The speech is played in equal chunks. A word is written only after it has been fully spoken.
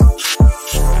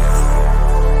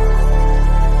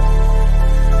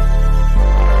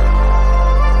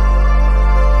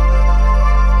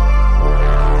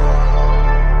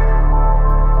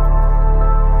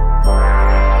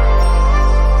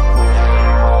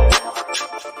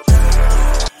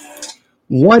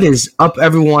What is up,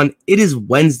 everyone? It is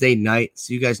Wednesday night,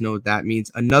 so you guys know what that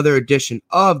means. Another edition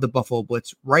of the Buffalo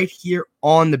Blitz right here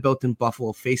on the Built in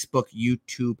Buffalo Facebook,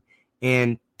 YouTube,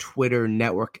 and Twitter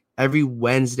network every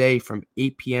Wednesday from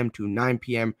 8 p.m. to 9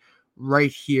 p.m. right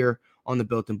here on the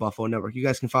Built in Buffalo network. You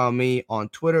guys can follow me on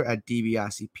Twitter at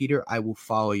DiBiasePeter. I will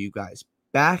follow you guys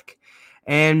back.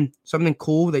 And something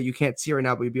cool that you can't see right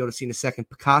now, but you'll be able to see in a second,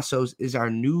 Picasso's is our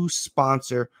new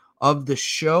sponsor of the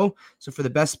show. So for the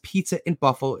best pizza in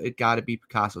Buffalo, it got to be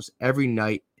Picasso's. Every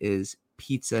night is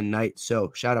pizza night.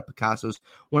 So shout out Picasso's,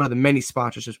 one of the many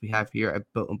sponsorships we have here at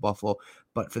Built in Buffalo.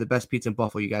 But for the best pizza in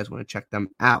Buffalo, you guys want to check them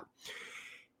out.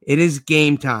 It is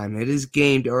game time. It is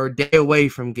game day, or a day away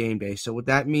from game day. So what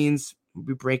that means, we'll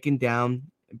be breaking down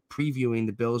and previewing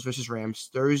the Bills versus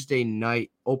Rams Thursday night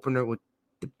opener.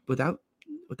 Without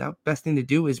best thing to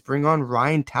do is bring on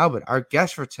Ryan Talbot, our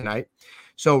guest for tonight.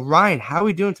 So, Ryan, how are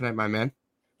we doing tonight, my man?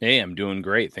 Hey, I'm doing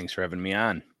great. Thanks for having me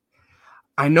on.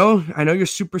 I know you're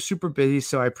super, super busy,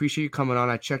 so I appreciate you coming on.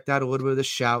 I checked out a little bit of the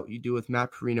Shout you do with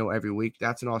Matt Perino every week.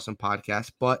 That's an awesome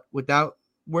podcast. But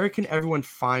where can everyone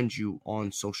find you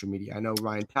on social media? I know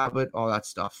Ryan Talbot, all that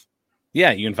stuff.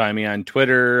 Yeah, you can find me on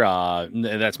Twitter.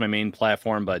 That's my main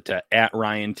platform, but at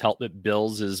Ryan Talbot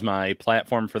Bills is my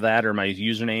platform for that, or my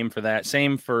username for that.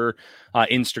 Same for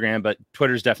Instagram, but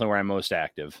Twitter is definitely where I'm most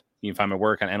active. You can find my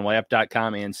work on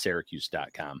nyf.com and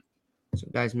syracuse.com. So,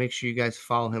 guys, make sure you guys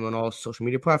follow him on all social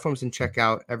media platforms and check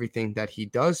out everything that he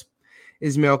does.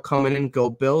 Ismail coming in,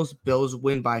 go Bills. Bills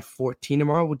win by 14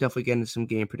 tomorrow. We'll definitely get into some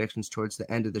game predictions towards the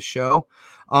end of the show.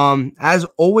 As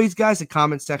always, guys, the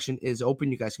comment section is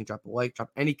open. You guys can drop a like, drop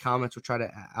any comments. We'll try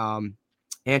to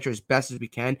answer as best as we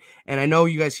can. And I know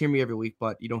you guys hear me every week,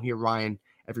 but you don't hear Ryan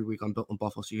every week on Built in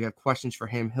Buffalo. So you have questions for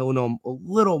him. He'll know a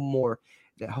little more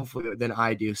hopefully than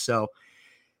I do. So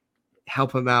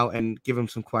help him out and give him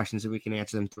some questions and we can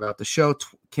answer them throughout the show.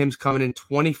 Kim's coming in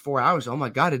 24 hours. Oh my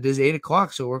God, it is 8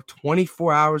 o'clock. So we're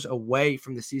 24 hours away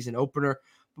from the season opener.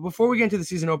 But before we get into the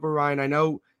season opener, Ryan, I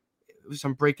know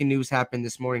some breaking news happened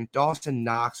this morning. Dawson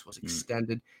Knox was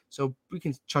extended. So we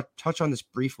can touch on this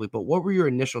briefly, but what were your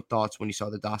initial thoughts when you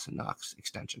saw the Dawson Knox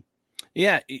extension?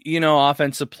 Yeah,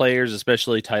 offensive players,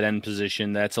 especially tight end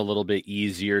position, that's a little bit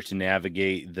easier to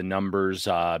navigate the numbers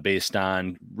based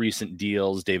on recent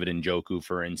deals. David Njoku,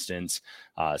 for instance,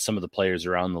 some of the players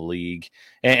around the league.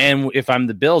 And if I'm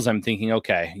the Bills, I'm thinking,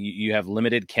 okay, you have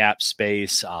limited cap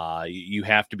space. You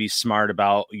have to be smart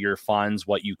about your funds,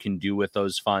 what you can do with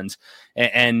those funds.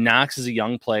 And Knox is a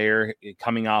young player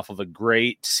coming off of a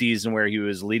great season where he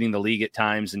was leading the league at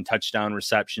times in touchdown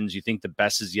receptions. You think the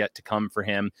best is yet to come for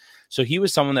him. So he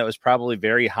was someone that was probably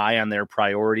very high on their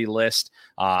priority list.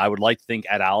 I would like to think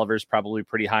Ed Oliver is probably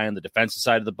pretty high on the defensive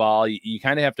side of the ball. You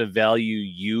kind of have to value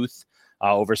youth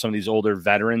over some of these older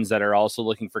veterans that are also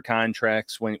looking for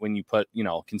contracts when you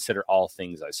consider all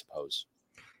things, I suppose.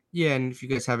 Yeah, and if you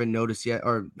guys haven't noticed yet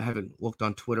or haven't looked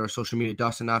on Twitter or social media,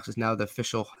 Dawson Knox is now the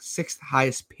official 6th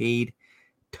highest paid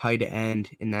tight end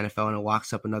in the NFL, and it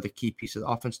locks up another key piece of the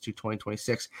offense to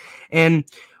 2026. And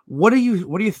what are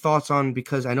your thoughts on,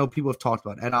 because I know people have talked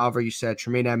about Ed Oliver, you said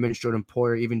Tremaine Edmunds, Jordan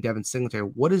Poyer, even Devin Singletary.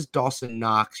 What does Dawson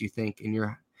Knox, you think, in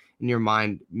your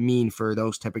mind, mean for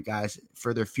those type of guys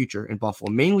for their future in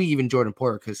Buffalo? Mainly even Jordan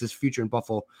Poyer, because his future in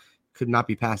Buffalo could not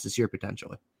be past this year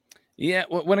potentially. Yeah,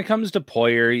 when it comes to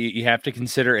Poyer, you have to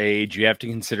consider age. You have to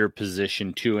consider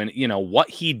position too. And, what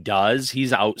he does,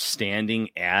 he's outstanding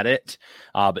at it.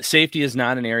 But safety is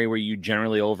not an area where you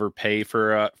generally overpay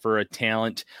for a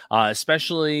talent,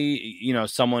 especially,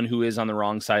 someone who is on the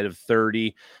wrong side of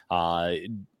 30.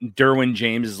 Derwin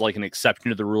James is like an exception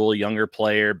to the rule, younger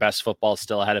player, best football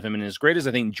still ahead of him. And as great as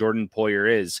I think Jordan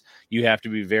Poyer is, you have to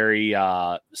be very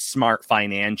smart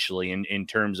financially in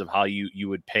terms of how you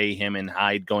would pay him and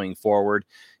hide going forward.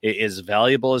 As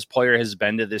valuable as Poyer has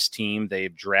been to this team,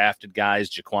 they've drafted guys,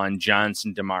 Jaquan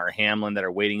Johnson, DeMar Hamlin, that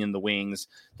are waiting in the wings.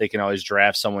 They can always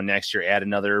draft someone next year, add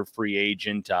another free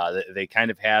agent. They kind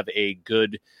of have a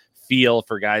good feel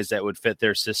for guys that would fit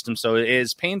their system. So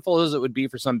as painful as it would be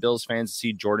for some Bills fans to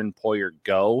see Jordan Poyer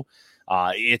go,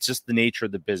 it's just the nature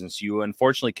of the business. You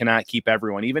unfortunately cannot keep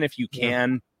everyone, even if you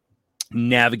can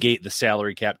navigate the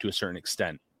salary cap to a certain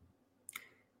extent.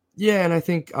 Yeah, and I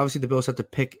think obviously the Bills have to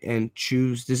pick and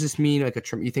choose. Does this mean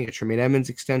you think a Tremaine Edmunds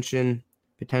extension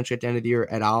potentially at the end of the year,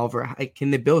 Ed Oliver?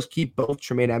 Can the Bills keep both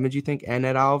Tremaine Edmunds, you think, and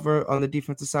Ed Oliver on the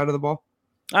defensive side of the ball?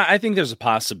 I think there's a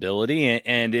possibility,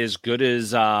 and as good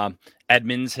as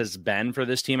Edmunds has been for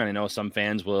this team, and I know some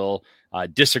fans will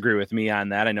disagree with me on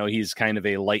that. I know he's kind of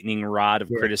a lightning rod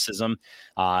of criticism.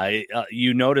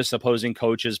 You notice opposing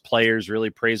coaches, players really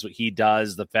praise what he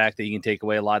does. The fact that he can take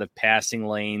away a lot of passing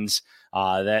lanes,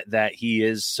 that he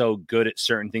is so good at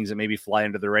certain things that maybe fly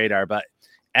under the radar. But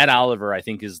Ed Oliver, I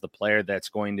think, is the player that's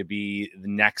going to be the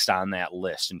next on that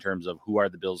list in terms of who are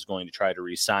the Bills going to try to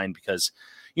re-sign, because,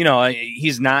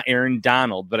 he's not Aaron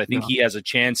Donald, but I think he has a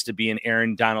chance to be an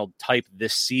Aaron Donald type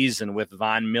this season, with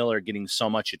Von Miller getting so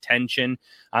much attention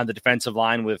on the defensive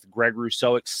line, with Greg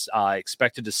Rousseau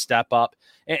expected to step up.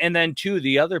 And then, too,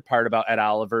 the other part about Ed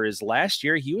Oliver is last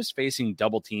year he was facing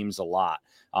double teams a lot.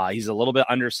 He's a little bit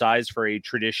undersized for a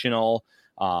traditional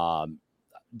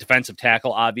defensive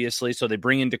tackle, obviously. So they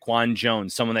bring in Daquan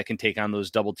Jones, someone that can take on those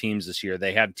double teams this year.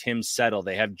 They have Tim Settle.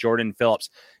 They have Jordan Phillips,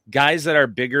 guys that are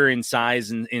bigger in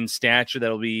size and in stature that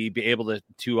will be able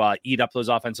to eat up those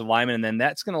offensive linemen. And then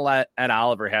that's going to let Ed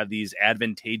Oliver have these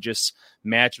advantageous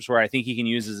matchups where I think he can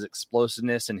use his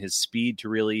explosiveness and his speed to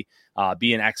really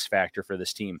be an X factor for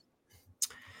this team.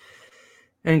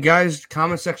 And guys,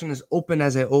 comment section is open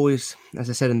as I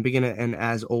said in the beginning, and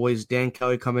as always, Dan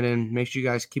Kelly coming in. Make sure you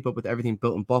guys keep up with everything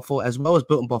Built in Buffalo, as well as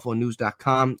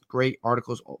BuiltInBuffaloNews.com. Great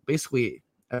articles basically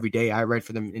every day. I write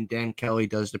for them, and Dan Kelly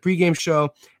does the pregame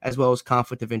show, as well as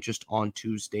Conflict of Interest on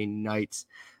Tuesday nights.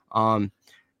 I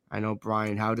know,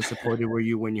 Brian, how disappointed were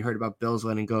you when you heard about Bills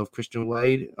letting go of Christian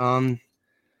Wade?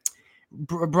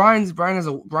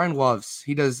 Brian loves,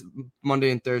 he does Monday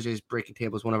and Thursdays Breaking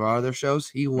Tables, one of our other shows.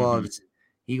 He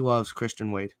loves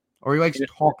Christian Wade, or he likes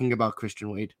talking about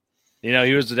Christian Wade. He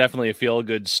was definitely a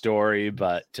feel-good story,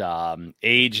 but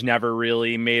age never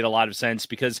really made a lot of sense,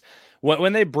 because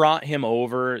when they brought him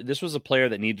over, this was a player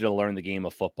that needed to learn the game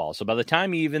of football. So by the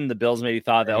time even the Bills maybe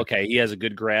thought that, okay, he has a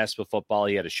good grasp of football,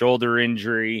 he had a shoulder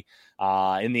injury.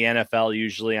 In the NFL,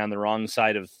 usually on the wrong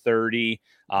side of 30,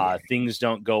 things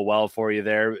don't go well for you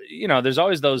there. There's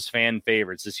always those fan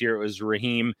favorites. This year it was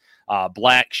Raheem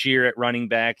Blackshear at running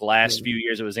back. Last few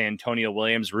years it was Antonio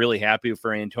Williams. Really happy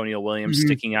for Antonio Williams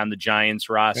sticking on the Giants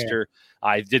roster.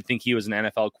 I did think he was an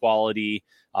NFL quality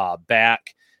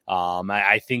back.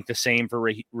 I think the same for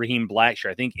Raheem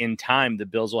Blackshear. I think in time the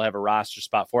Bills will have a roster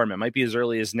spot for him. It might be as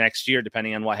early as next year,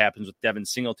 depending on what happens with Devin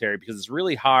Singletary, because it's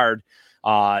really hard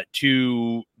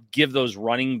to give those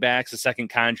running backs a second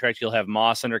contract. He'll have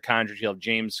Moss under contract. He'll have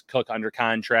James Cook under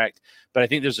contract. But I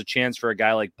think there's a chance for a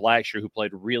guy like Blackshear, who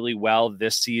played really well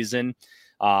this season,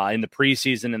 in the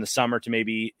preseason, in the summer, to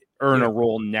maybe earn a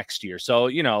role next year.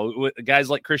 So, guys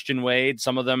like Christian Wade,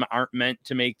 some of them aren't meant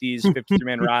to make these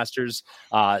 53-man rosters.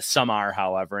 Some are,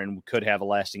 however, and could have a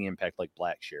lasting impact like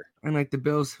Blackshear. And like the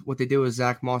Bills, what they do is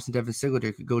Zach Moss and Devin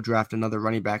Singletary could go draft another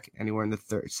running back anywhere in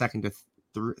the second to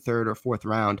third or fourth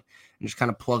round, and just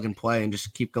kind of plug and play and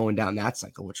just keep going down that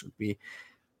cycle, which would be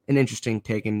an interesting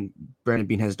take. And Brandon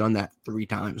Beane has done that 3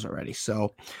 times already.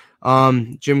 So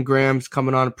Jim Graham's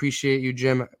coming on. Appreciate you,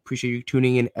 Jim. Appreciate you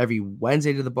tuning in every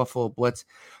Wednesday to the Buffalo Blitz.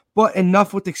 But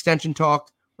enough with extension talk.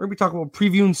 We're going to be talking about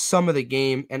previewing some of the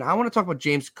game. And I want to talk about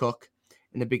James Cook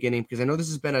in the beginning, because I know this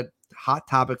has been a hot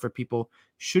topic for people.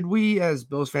 Should we, as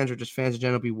Bills fans or just fans in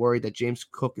general, be worried that James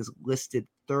Cook is listed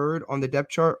 3rd on the depth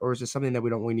chart, or is this something that we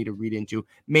don't really need to read into,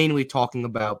 mainly talking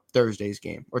about Thursday's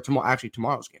game, or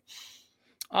tomorrow's game?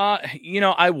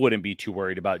 I wouldn't be too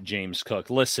worried about James Cook.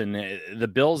 Listen, the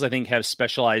Bills, I think, have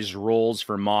specialized roles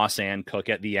for Moss and Cook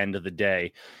at the end of the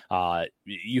day.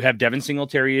 You have Devin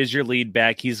Singletary as your lead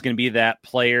back. He's going to be that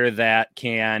player that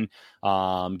can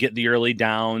get the early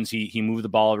downs. He moved the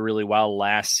ball really well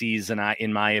last season,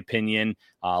 in my opinion,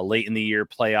 late in the year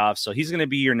playoffs. So he's going to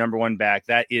be your number 1 back.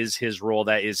 That is his role.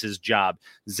 That is his job.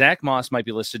 Zach Moss might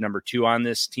be listed number 2 on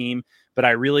this team, but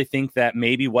I really think that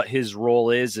maybe what his role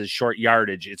is short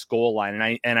yardage. It's goal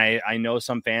line. And I know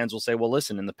some fans will say, well,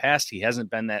 listen, in the past, he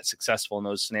hasn't been that successful in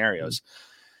those scenarios.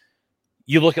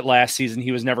 You look at last season,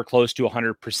 he was never close to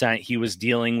 100%. He was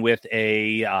dealing with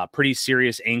a pretty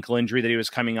serious ankle injury that he was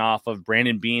coming off of.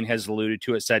 Brandon Beane has alluded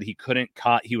to it, said he couldn't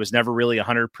cut. He was never really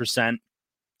 100%.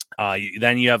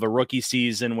 Then you have a rookie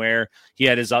season where he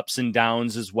had his ups and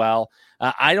downs as well.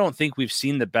 I don't think we've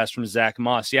seen the best from Zach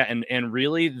Moss yet. And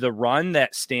really the run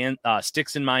that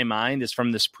sticks in my mind is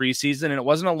from this preseason. And it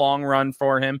wasn't a long run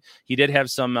for him. He did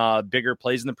have some bigger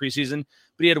plays in the preseason,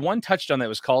 but he had one touchdown that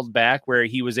was called back where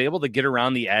he was able to get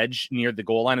around the edge near the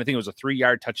goal line. I think it was a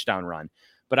 3-yard touchdown run.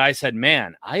 But I said,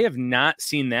 man, I have not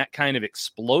seen that kind of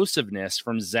explosiveness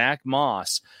from Zach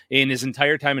Moss in his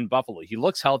entire time in Buffalo. He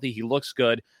looks healthy. He looks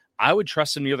good. I would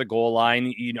trust him near the goal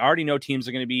line. You already know teams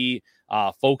are going to be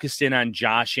focused in on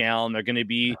Josh Allen. They're going to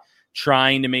be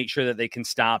trying to make sure that they can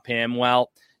stop him. Well,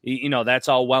 that's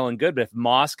all well and good. But if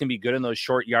Moss can be good in those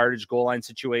short yardage goal line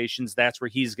situations, that's where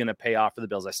he's going to pay off for the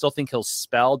Bills. I still think he'll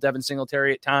spell Devin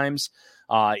Singletary at times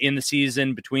in the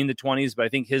season between the 20s, but I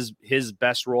think his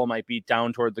best role might be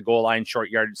down toward the goal line, short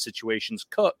yardage situations.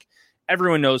 Cook,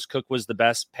 everyone knows Cook was the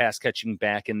best pass catching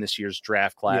back in this year's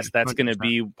draft class. Yeah, that's going to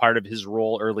be part of his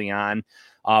role early on.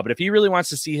 But if he really wants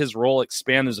to see his role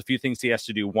expand, there's a few things he has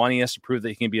to do. One, he has to prove that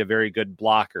he can be a very good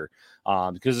blocker,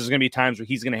 because there's going to be times where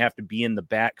he's going to have to be in the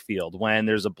backfield when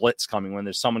there's a blitz coming, when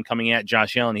there's someone coming at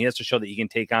Josh Allen. He has to show that he can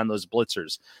take on those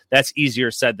blitzers. That's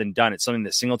easier said than done. It's something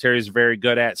that Singletary is very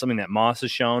good at, something that Moss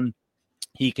has shown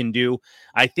he can do.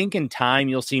 I think in time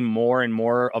you'll see more and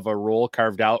more of a role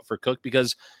carved out for Cook,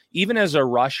 because even as a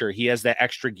rusher, he has that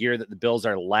extra gear that the Bills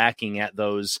are lacking at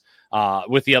those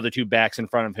with the other two backs in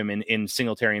front of him in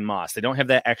Singletary and Moss. They don't have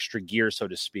that extra gear, so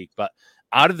to speak. But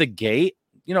out of the gate,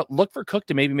 look for Cook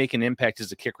to maybe make an impact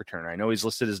as a kick returner. I know he's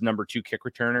listed as number 2 kick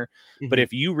returner, but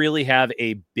if you really have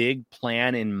a big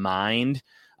plan in mind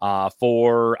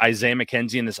for Isaiah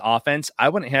McKenzie in this offense, I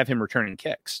wouldn't have him returning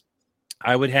kicks.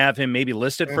 I would have him maybe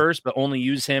listed first, but only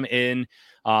use him in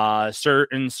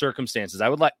certain circumstances. I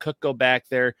would let Cook go back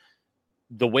there.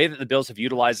 The way that the Bills have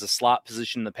utilized the slot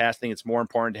position in the past, I think it's more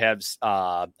important to have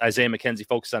Isaiah McKenzie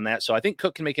focus on that. So I think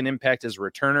Cook can make an impact as a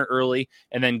returner early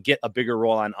and then get a bigger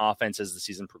role on offense as the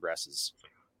season progresses.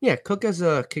 Yeah, Cook as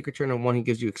a kick returner, one, he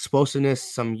gives you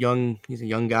explosiveness. He's a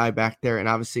young guy back there, and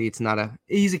obviously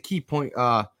he's a key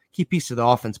piece to the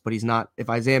offense, but he's not. If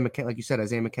Isaiah McKenzie, like you said,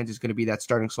 Isaiah McKenzie is going to be that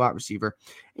starting slot receiver,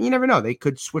 and you never know. They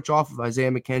could switch off of Isaiah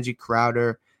McKenzie,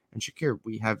 Crowder, and Shakir.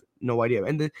 We have no idea.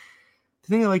 And the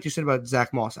thing I like you said about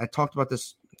Zach Moss, I talked about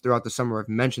this throughout the summer. I've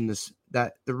mentioned this,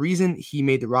 that the reason he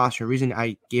made the roster, the reason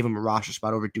I gave him a roster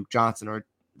spot over Duke Johnson or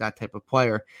that type of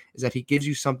player, is that he gives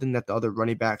you something that the other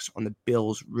running backs on the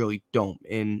Bills really don't.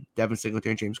 In Devin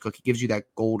Singletary and James Cook, he gives you that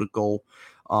goal-to-goal,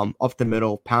 up the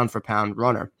middle, pound-for-pound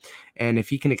runner. And if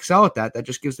he can excel at that, that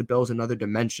just gives the Bills another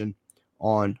dimension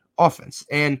on offense.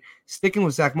 And sticking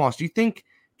with Zach Moss, do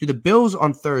the Bills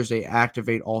on Thursday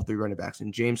activate all 3 running backs,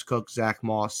 and James Cook, Zach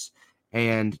Moss,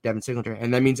 and Devin Singletary?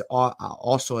 And that means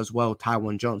also as well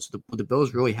Taiwan Jones. So the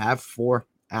Bills really have 4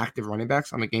 active running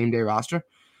backs on the game day roster?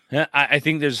 Yeah, I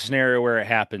think there's a scenario where it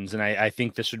happens, and I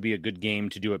think this would be a good game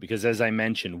to do it because, as I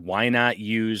mentioned, why not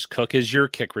use Cook as your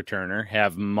kick returner,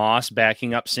 have Moss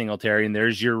backing up Singletary, and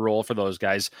there's your role for those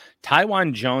guys.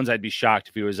 Taiwan Jones, I'd be shocked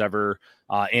if he was ever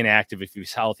inactive if he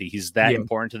was healthy. He's that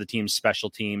important to the team's special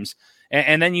teams.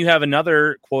 And then you have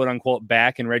another quote-unquote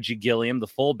back in Reggie Gilliam, the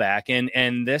fullback,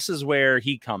 and this is where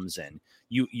he comes in.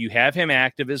 You have him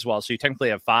active as well, so you technically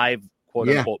have 5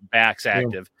 quote-unquote backs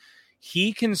active. Yeah.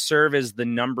 He can serve as the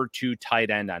number 2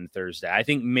 tight end on Thursday. I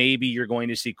think maybe you're going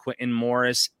to see Quentin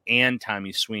Morris and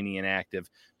Tommy Sweeney inactive.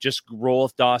 Just roll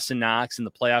with Dawson Knox in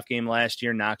the playoff game last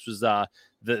year. Knox was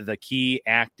the key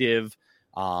active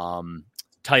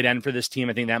tight end for this team.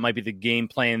 I think that might be the game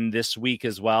plan this week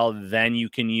as well. Then you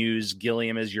can use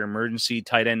Gilliam as your emergency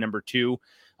tight end number 2.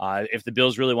 If the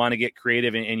Bills really want to get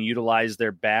creative and utilize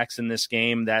their backs in this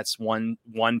game, that's one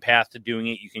path to doing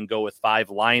it. You can go with 5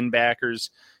 linebackers,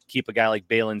 keep a guy like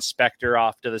Balen Spector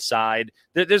off to the side.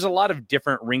 There's a lot of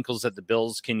different wrinkles that the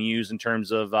Bills can use in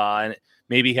terms of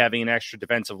maybe having an extra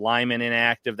defensive lineman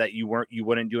inactive that you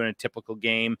wouldn't do in a typical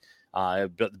game.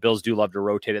 But the Bills do love to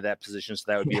rotate at that position, so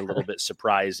that would be a little bit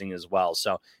surprising as well.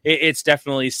 So it's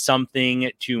definitely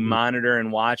something to monitor and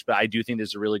watch, but I do think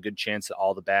there's a really good chance that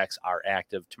all the backs are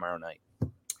active tomorrow night.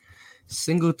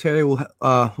 Singletary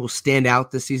will stand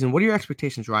out this season. What are your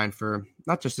expectations, Ryan, for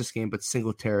not just this game, but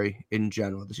Singletary in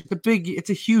general? It's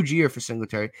a huge year for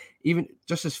Singletary, even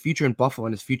just his future in Buffalo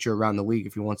and his future around the league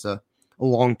if he wants a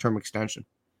long-term extension.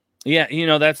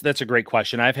 Yeah, that's a great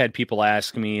question. I've had people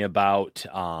ask me about,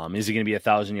 is he going to be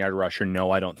 1,000-yard rusher?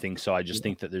 No, I don't think so. I just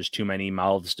think that there's too many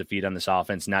mouths to feed on this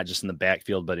offense, not just in the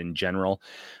backfield, but in general.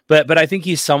 But I think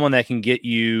he's someone that can get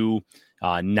you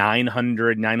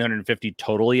 950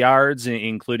 total yards,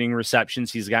 including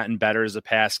receptions. He's gotten better as a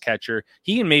pass catcher.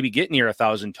 He can maybe get near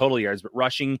 1,000 total yards, but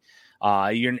rushing,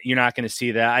 you're not going to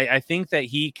see that. I think that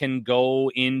he can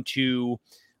go into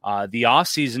the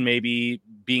offseason maybe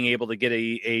being able to get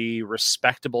a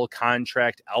respectable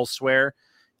contract elsewhere.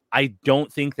 I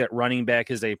don't think that running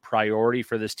back is a priority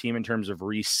for this team in terms of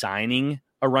re-signing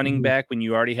a running back when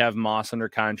you already have Moss under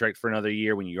contract for another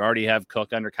year, when you already have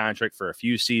Cook under contract for a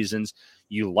few seasons.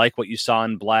 You like what you saw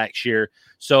in Blackshear.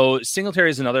 So Singletary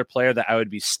is another player that I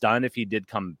would be stunned if he did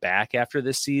come back after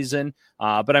this season.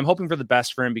 But I'm hoping for the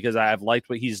best for him because I've liked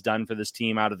what he's done for this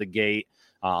team out of the gate.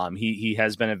 He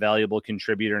has been a valuable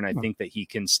contributor, and I think that he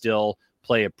can still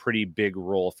play a pretty big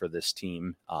role for this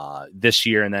team this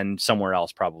year and then somewhere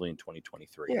else probably in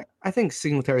 2023. Yeah, I think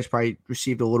Singletary's probably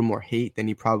received a little more hate than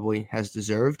he probably has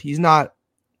deserved. He's not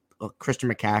Christian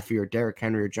McCaffrey or Derrick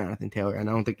Henry or Jonathan Taylor, and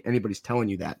I don't think anybody's telling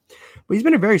you that. But he's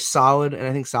been a very solid, and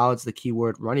I think solid's the key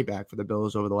word, running back for the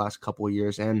Bills over the last couple of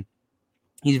years, and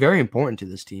he's very important to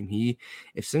this team.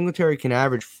 If Singletary can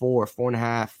average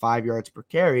 4.5, 5 yards per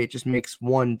carry, it just makes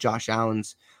Josh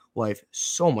Allen's life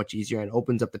so much easier and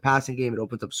opens up the passing game. It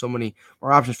opens up so many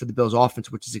more options for the Bills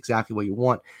offense, which is exactly what you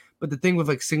want. But the thing with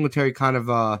like Singletary kind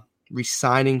of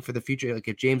re-signing for the future, like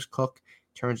if James Cook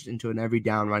turns into an every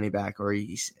down running back, or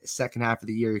he's second half of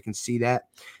the year, you can see that,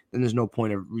 then there's no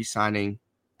point of re-signing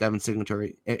Devin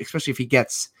Singletary, especially if he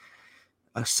gets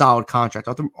a solid contract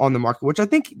on the market, which I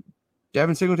think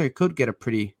Devin Singletary could get a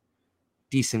pretty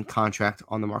decent contract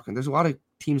on the market. There's a lot of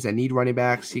teams that need running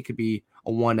backs. He could be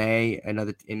a 1A,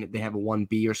 and they have a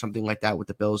 1B or something like that, what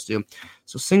the Bills do.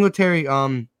 So Singletary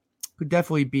could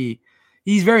definitely be.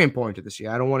 He's very important to this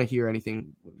year. I don't want to hear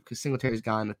anything because Singletary's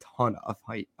gotten a ton of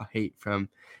hate from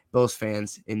Bills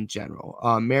fans in general.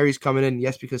 Mary's coming in,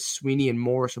 yes, because Sweeney and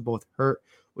Morris are both hurt,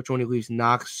 which only leaves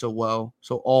Knox so low.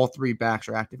 So all three backs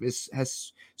are active.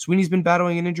 Has Sweeney's been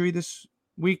battling an injury this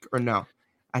week or no?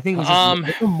 I think it was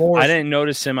just I didn't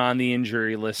notice him on the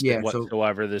injury list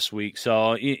whatsoever this week.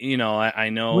 So I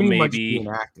know Sweeney maybe be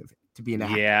inactive. To be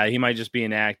inactive. Yeah, he might just be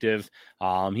inactive.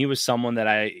 He was someone that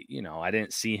I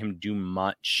didn't see him do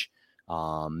much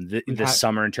this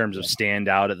summer in terms of stand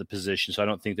out at the position. So I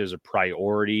don't think there's a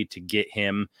priority to get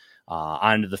him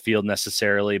onto the field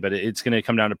necessarily, but it's going to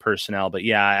come down to personnel. But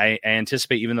yeah, I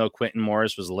anticipate, even though Quentin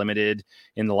Morris was limited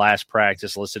in the last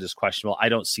practice, listed as questionable, I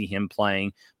don't see him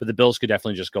playing, but the Bills could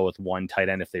definitely just go with one tight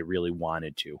end if they really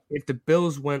wanted to. If the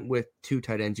Bills went with two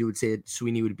tight ends, you would say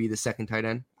Sweeney would be the second tight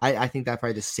end. I think that's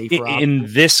probably the safer option.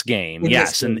 In this game.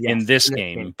 In this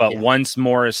game. But once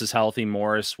Morris is healthy,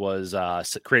 Morris was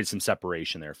created some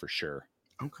separation there for sure.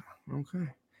 Okay.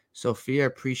 Sophia,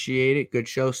 appreciate it. Good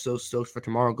show. So stoked for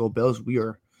tomorrow. Go Bills. If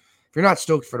you're not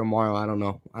stoked for tomorrow, I don't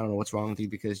know what's wrong with you,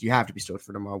 because you have to be stoked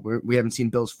for tomorrow. We haven't seen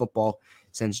Bills football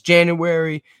since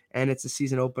January, and it's a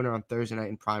season opener on Thursday night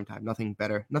in primetime.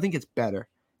 Nothing gets better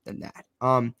than that.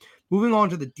 Moving on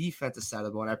to the defensive side of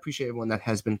the ball, and I appreciate everyone that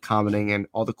has been commenting and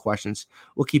all the questions.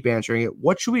 We'll keep answering it.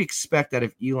 What should we expect out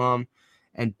of Elam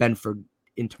and Benford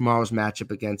in tomorrow's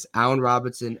matchup against Allen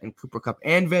Robinson and Cooper Kupp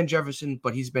and Van Jefferson?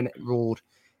 But he's been ruled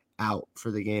out for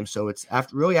the game. So it's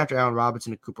after Allen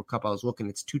Robinson and Cooper Kupp, I was looking,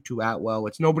 it's Tutu Atwell.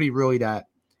 It's nobody really that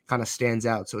kind of stands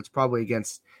out. So it's probably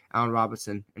against Allen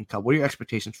Robinson and Kupp. What are your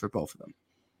expectations for both of them?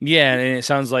 Yeah, and it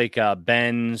sounds like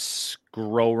Ben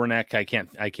Skowronek, I can't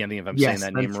think if I'm saying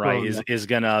that name right, is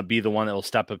going to be the one that will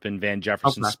step up in Van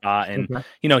Jefferson's spot. And,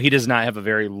 he does not have a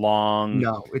very long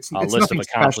list of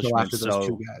accomplishments. After those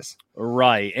two guys.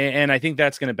 Right. And I think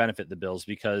that's going to benefit the Bills,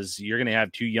 because you're going to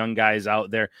have two young guys out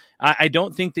there. I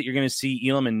don't think that you're going to see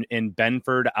Elam and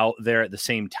Benford out there at the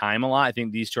same time a lot. I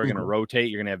think these two are going to rotate.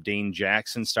 You're going to have Dane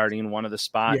Jackson starting in one of the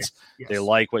spots. Yes. They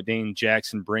like what Dane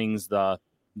Jackson brings.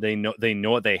 They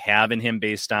know what they have in him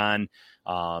based on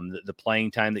the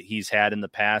playing time that he's had in the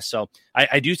past. So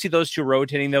I do see those two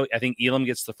rotating, though. I think Elam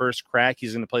gets the first crack.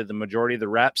 He's going to play the majority of the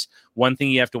reps. One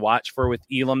thing you have to watch for with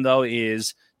Elam, though,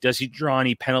 is does he draw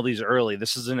any penalties early?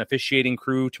 This is an officiating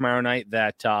crew tomorrow night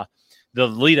that the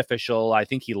lead official, I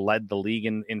think he led the league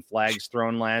in flags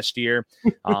thrown last year.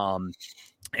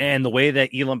 And the way that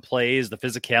Elam plays, the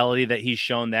physicality that he's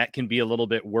shown, that can be a little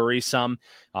bit worrisome.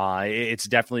 It's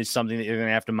definitely something that you're going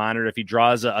to have to monitor. If he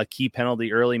draws a key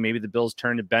penalty early, maybe the Bills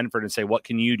turn to Benford and say, what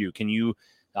can you do? Can you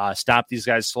stop these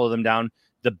guys, slow them down?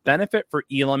 The benefit for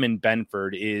Elam and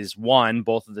Benford is, one,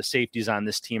 both of the safeties on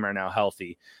this team are now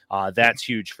healthy. That's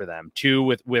huge for them. Two,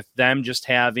 with them just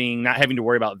not having to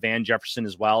worry about Van Jefferson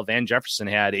as well. Van Jefferson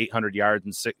had 800 yards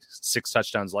and six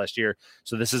touchdowns last year.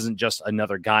 So this isn't just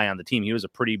another guy on the team. He was a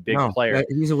pretty big player.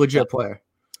 He's a legit player.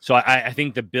 So I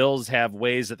think the Bills have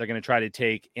ways that they're going to try to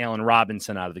take Allen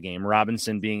Robinson out of the game.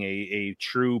 Robinson being a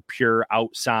true, pure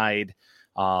outside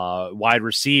wide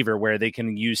receiver, where they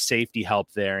can use safety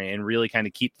help there and really kind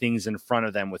of keep things in front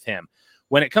of them with him.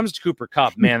 When it comes to Cooper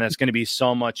Kupp, man, that's going to be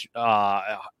so much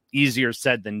easier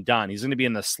said than done. He's going to be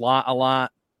in the slot a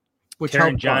lot.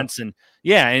 Taron Johnson.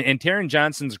 Yeah, and Taron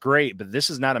Johnson's great, but this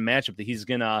is not a matchup that he's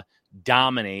going to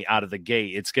dominate out of the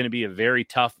gate. It's going to be a very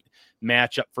tough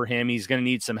matchup for him. He's going to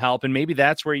need some help, and maybe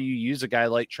that's where you use a guy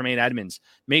like Tremaine Edmonds.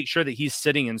 Make sure that he's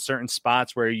sitting in certain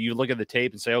spots where you look at the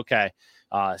tape and say, okay,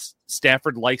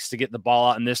 Stafford likes to get the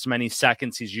ball out in this many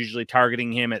seconds. He's usually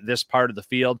targeting him at this part of the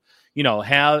field.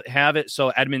 Have it so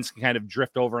Edmonds can kind of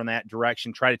drift over in that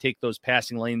direction, try to take those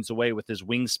passing lanes away with his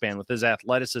wingspan, with his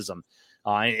athleticism,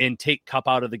 and take Kupp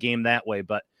out of the game that way.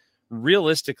 But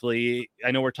realistically,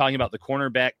 I know we're talking about the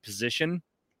cornerback position,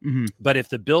 but if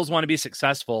the Bills want to be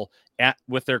successful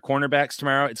with their cornerbacks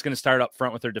tomorrow, it's going to start up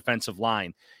front with their defensive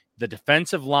line. The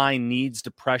defensive line needs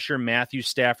to pressure Matthew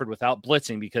Stafford without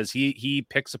blitzing, because he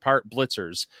picks apart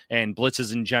blitzers and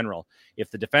blitzes in general. If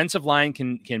the defensive line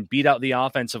can beat out the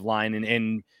offensive line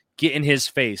and get in his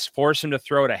face, force him to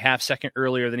throw it a half second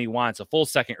earlier than he wants, a full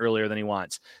second earlier than he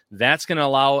wants, that's going to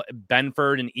allow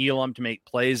Benford and Elam to make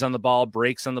plays on the ball,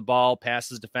 breaks on the ball,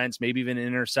 passes defense, maybe even an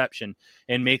interception,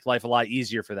 and make life a lot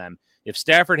easier for them. If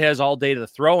Stafford has all day to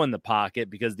throw in the pocket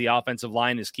because the offensive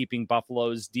line is keeping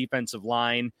Buffalo's defensive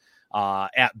line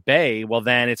at bay, well,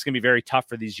 then it's going to be very tough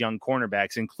for these young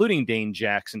cornerbacks, including Dane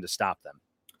Jackson, to stop them.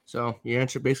 So you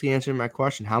basically answered my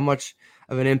question. How much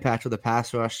of an impact will the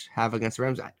pass rush have against the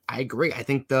Rams? I agree. I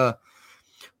think the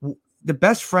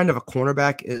best friend of a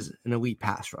cornerback is an elite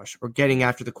pass rush or getting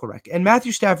after the quarterback. And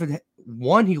Matthew Stafford,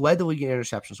 he led the league in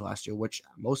interceptions last year, which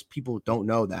most people don't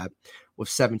know that, with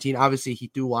 17. Obviously,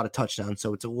 he threw a lot of touchdowns,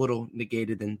 so it's a little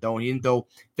negated. He didn't throw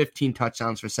 15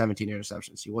 touchdowns for 17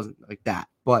 interceptions. He wasn't like that.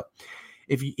 But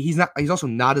he's also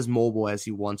not as mobile as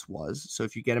he once was. So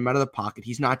if you get him out of the pocket,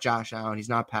 he's not Josh Allen, he's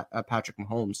not Patrick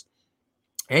Mahomes,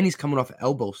 and he's coming off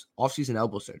off-season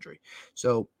elbow surgery.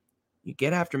 So you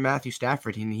get after Matthew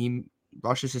Stafford, and he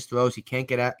rushes his throws. He can't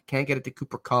get it to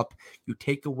Cooper Kupp. You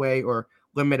take away or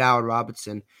limit Allen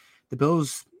Robinson. The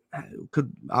Bills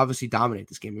could obviously dominate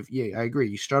this game. I agree.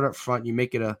 You start up front, you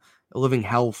make it a living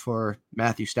hell for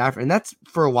Matthew Stafford. And that's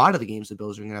for a lot of the games the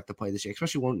Bills are going to have to play this year,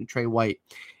 especially when Trey White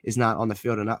is not on the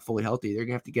field and not fully healthy. They're going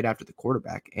to have to get after the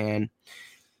quarterback. And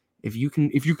if you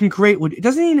can create, it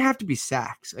doesn't even have to be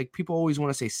sacks. Like, people always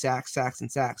want to say sacks.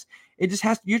 It just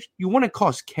has to, you want to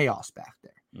cause chaos back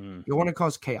there. You want to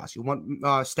cause chaos. You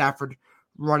want Stafford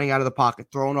running out of the pocket,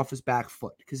 throwing off his back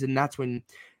foot, because then that's when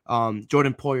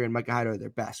Jordan Poyer and Micah Hyde are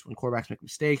their best. When quarterbacks make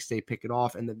mistakes, they pick it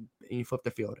off and you flip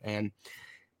the field. And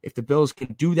if the Bills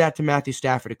can do that to Matthew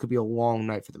Stafford, it could be a long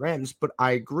night for the Rams. But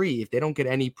I agree, if they don't get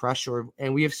any pressure,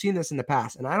 and we have seen this in the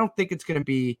past, and I don't think it's going to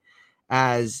be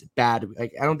as bad.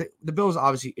 Like, I don't think the Bills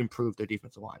obviously improved their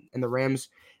defensive line, and the Rams,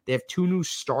 they have 2 new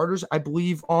starters, I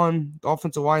believe, on the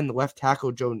offensive line. The left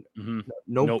tackle, Joe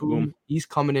Noteboom, he's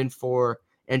coming in for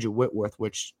Andrew Whitworth,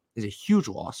 which is a huge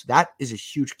loss. That is a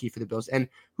huge key for the Bills. And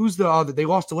who's the other? They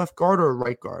lost a left guard or a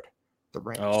right guard? The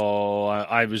Rams. Oh,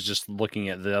 I was just looking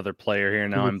at the other player here.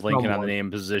 Now I'm blanking on the name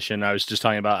position. I was just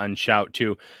talking about on Shout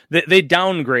too. They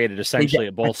downgraded essentially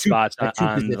at both spots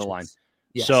on the line.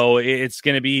 Yes. So it's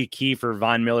going to be key for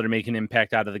Von Miller to make an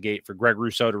impact out of the gate, for Greg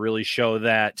Rousseau to really show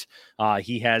that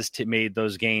he has made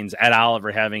those gains, Ed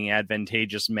Oliver having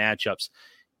advantageous matchups.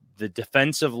 The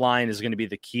defensive line is going to be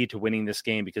the key to winning this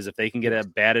game, because if they can get a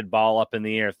batted ball up in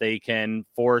the air, if they can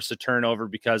force a turnover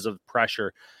because of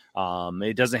pressure,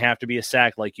 it doesn't have to be a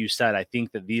sack, like you said. I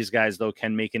think that these guys, though,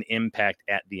 can make an impact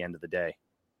at the end of the day.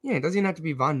 Yeah, it doesn't even have to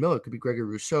be Von Miller. It could be Gregory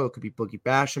Rousseau. It could be Boogie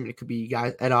Basham. It could be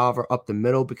guys Ed Oliver up the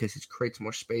middle, because he creates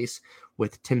more space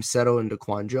with Tim Settle and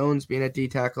Daquan Jones being at D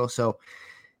tackle. So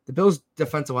the Bills'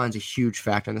 defensive line is a huge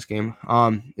factor in this game.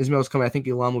 Ismail's coming. I think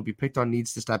Elam will be picked on,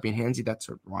 needs to stop being handsy. That's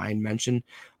what Ryan mentioned.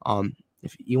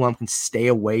 If Elam can stay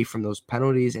away from those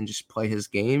penalties and just play his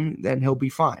game, then he'll be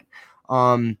fine.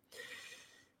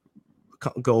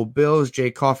 Go Bills.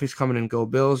 Jay Coffey's coming in. Go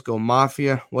Bills. Go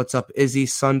Mafia. What's up, Izzy?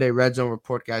 Sunday Red Zone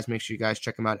Report, guys. Make sure you guys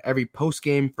check him out every post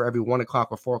game for every 1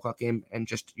 o'clock or 4 o'clock game, and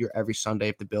just your every Sunday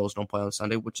if the Bills don't play on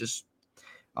Sunday, which is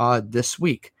this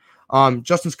week.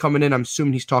 Justin's coming in. I'm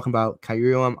assuming he's talking about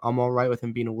Kyrie. I'm all right with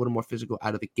him being a little more physical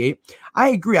out of the gate. I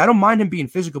agree. I don't mind him being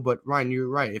physical, but Ryan, you're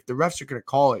right. If the refs are going to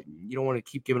call it, you don't want to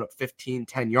keep giving up 15,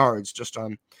 10 yards just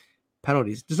on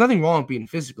penalties. There's nothing wrong with being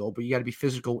physical, but you got to be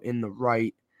physical in the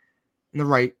right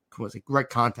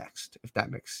context, if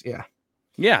that makes, yeah.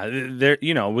 Yeah, there,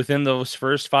 within those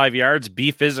first 5 yards,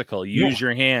 be physical, use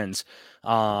your hands.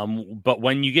 But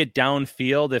when you get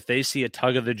downfield, if they see a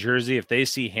tug of the jersey, if they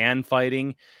see hand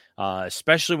fighting,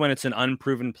 especially when it's an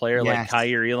unproven player like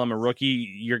Kaiir Elam, a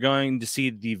rookie, you're going to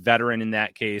see the veteran in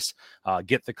that case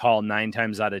get the call 9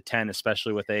 times out of 10,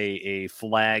 especially with a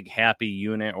flag happy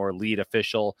unit or lead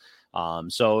official.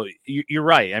 So you're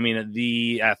right. I mean,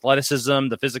 the athleticism,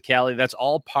 the physicality, that's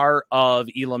all part of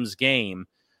Elam's game,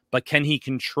 but can he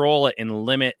control it and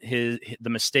limit the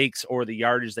mistakes or the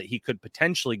yardage that he could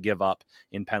potentially give up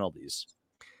in penalties?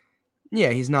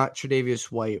 Yeah, he's not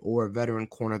Tre'Davious White or a veteran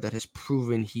corner that has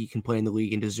proven he can play in the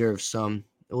league and deserves a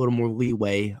little more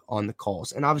leeway on the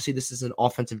calls. And obviously, this is an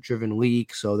offensive-driven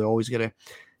league, so they're always going to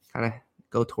kind of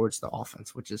go towards the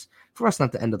offense, which is, for us,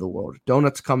 not the end of the world.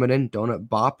 Donut's coming in. Donut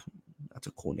Bop. That's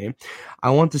a cool name. I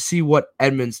want to see what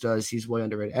Edmonds does. He's way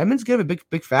underrated. Edmonds gave a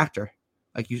big factor.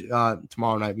 Like you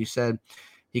tomorrow night, you said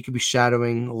he could be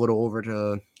shadowing a little over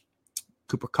to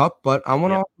Cooper Kupp, but I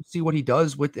want to see what he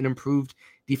does with an improved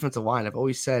defensive line. I've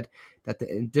always said that the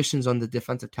additions on the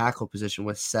defensive tackle position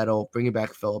with Settle, bringing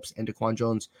back Phillips, and Daquan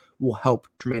Jones will help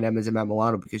Tremaine Edmonds and Matt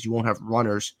Milano because you won't have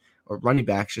runners or running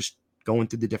backs just going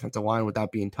through the defensive line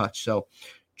without being touched. So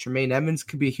Tremaine Edmonds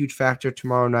could be a huge factor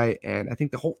tomorrow night, and I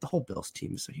think the whole Bills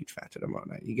team is a huge factor tomorrow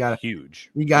night. You gotta do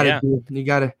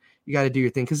your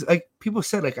thing because like people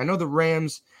said, like I know the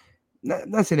Rams.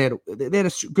 Not saying they had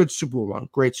a good Super Bowl run,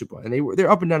 great Super Bowl, and they're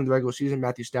up and down in the regular season.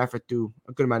 Matthew Stafford threw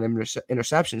a good amount of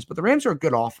interceptions, but the Rams are a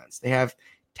good offense. They have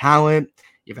talent.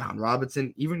 You have Allen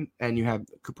Robinson, and you have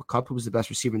Cooper Kupp, who was the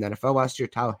best receiver in the NFL last year.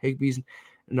 Tyler Higbee's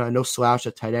no slouch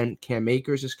at tight end. Cam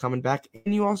Akers is coming back,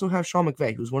 and you also have Sean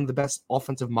McVay, who's one of the best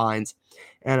offensive minds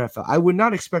in the NFL. I would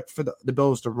not expect for the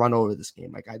Bills to run over this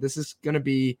game. This is going to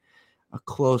be a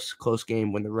close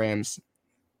game when the Rams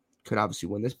could obviously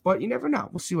win this, but you never know.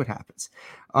 We'll see what happens.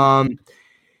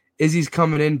 Izzy's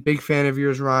coming in. Big fan of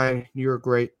yours, Ryan. You're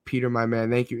great. Peter, my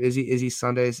man. Thank you, Izzy. Izzy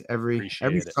Sundays every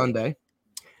Sunday.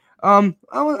 I want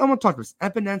to talk about this.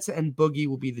 Epinesa and Boogie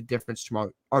will be the difference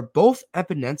tomorrow. Are both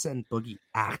Epinesa and Boogie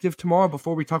active tomorrow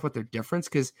before we talk about their difference?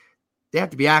 Because they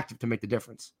have to be active to make the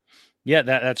difference. Yeah,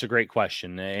 that's a great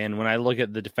question. And when I look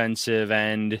at the defensive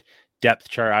end depth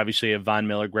chart, obviously of Von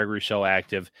Miller, Greg Rousseau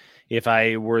active. If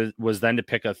I was then to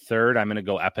pick a third, I'm going to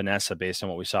go Epinesa based on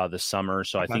what we saw this summer.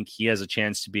 So okay. I think he has a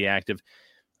chance to be active.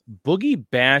 Boogie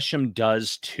Basham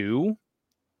does too.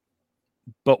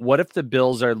 But what if the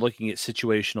Bills are looking at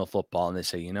situational football and they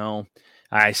say,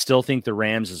 I still think the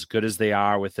Rams, as good as they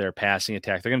are with their passing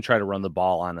attack, they're going to try to run the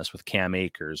ball on us with Cam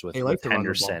Akers, with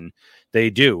Henderson. They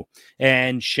do.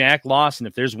 And Shaq Lawson,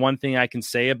 if there's one thing I can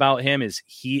say about him, is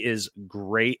he is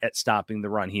great at stopping the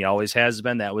run. He always has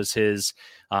been. That was his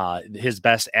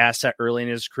best asset early in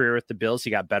his career with the Bills. He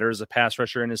got better as a pass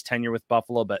rusher in his tenure with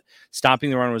Buffalo, but stopping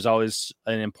the run was always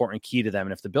an important key to them.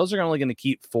 And if the Bills are only going to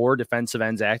keep 4 defensive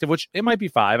ends active, which it might be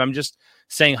 5, I'm just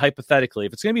saying hypothetically,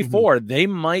 if it's going to be 4, they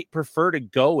might prefer to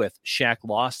go with Shaq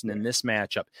Lawson in this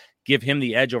matchup, give him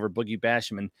the edge over Boogie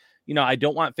Basham. And, I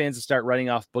don't want fans to start writing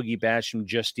off Boogie Basham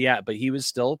just yet, but he was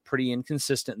still pretty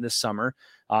inconsistent this summer.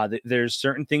 There's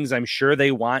certain things I'm sure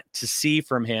they want to see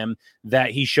from him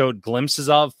that he showed glimpses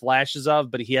of, flashes of,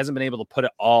 but he hasn't been able to put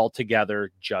it all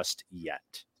together just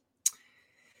yet.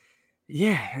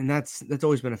 Yeah, and that's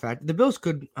always been a fact. The Bills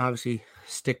could obviously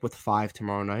stick with 5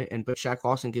 tomorrow night, but Shaq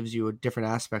Lawson gives you a different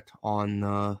aspect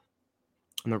on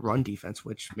the run defense,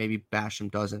 which maybe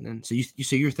Basham doesn't. And so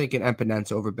you're thinking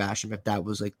Epinesa over Basham if that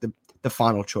was like the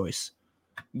final choice.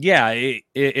 Yeah,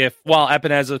 if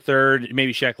Epinesa third,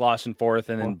 maybe Shaq Lawson fourth,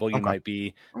 and then Boogie might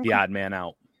be the odd man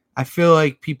out. I feel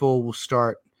like people will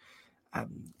start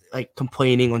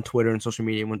complaining on Twitter and social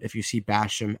media if you see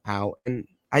Basham out. And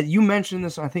you mentioned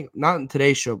this, I think, not in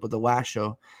today's show, but the last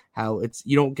show, how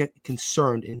you don't get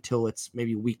concerned until it's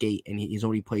maybe week 8 and he's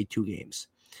already played 2 games.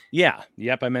 Yeah.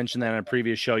 Yep. I mentioned that on a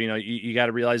previous show. You got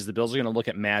to realize the Bills are going to look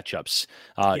at matchups.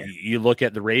 You look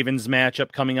at the Ravens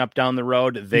matchup coming up down the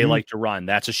road. They like to run.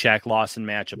 That's a Shaq Lawson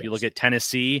matchup. Yes. You look at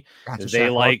Tennessee. They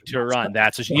like to run.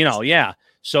 That's yeah.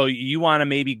 So you want to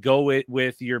maybe go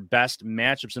with your best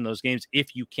matchups in those games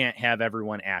if you can't have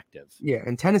everyone active. Yeah.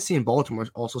 And Tennessee and Baltimore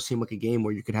also seem like a game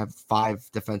where you could have 5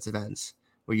 defensive ends,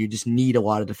 where you just need a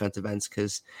lot of defensive ends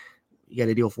because you got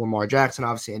to deal with Lamar Jackson,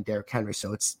 obviously, and Derrick Henry.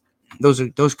 So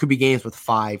those could be games with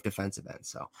 5 defensive ends.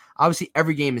 So obviously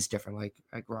every game is different, like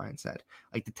Ryan said.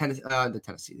 Like the Tennessee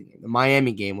game, the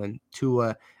Miami game when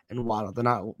Tua and Waddle, they're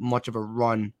not much of a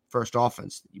run first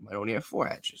offense. You might only have 4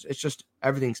 edges. It's just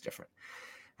everything's different.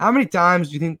 How many times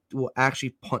do you think we'll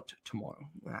actually punt tomorrow?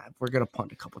 We're going to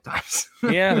punt a couple times.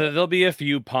 Yeah, there'll be a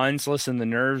few punts. Listen, the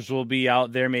nerves will be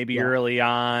out there maybe early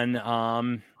on.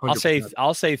 I'll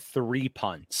say 3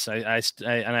 punts.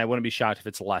 I wouldn't be shocked if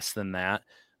it's less than that.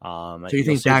 So you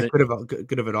think that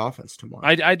good of an offense tomorrow?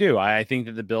 I do. I think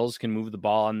that the Bills can move the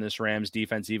ball on this Rams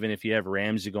defense, even if you have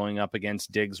Ramsey going up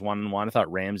against Diggs 1-on-1. I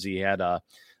thought Ramsey had a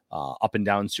up and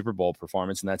down Super Bowl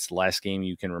performance, and that's the last game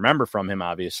you can remember from him.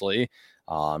 Obviously,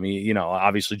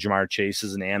 obviously Jamar Chase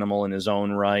is an animal in his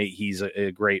own right. He's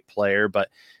a great player, but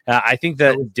I think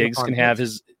that Diggs can have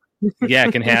his.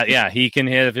 He can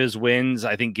have his wins.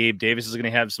 I think Gabe Davis is going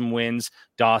to have some wins.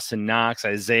 Dawson Knox,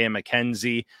 Isaiah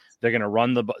McKenzie. They're going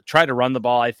to try to run the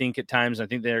ball, I think, at times. I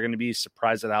think they're going to be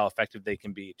surprised at how effective they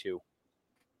can be, too.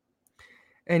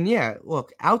 And yeah,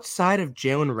 look, outside of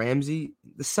Jalen Ramsey,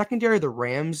 the secondary of the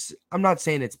Rams, I'm not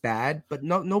saying it's bad, but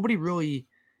nobody really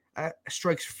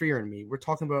strikes fear in me. We're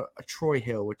talking about a Troy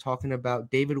Hill. We're talking about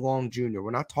David Long Jr.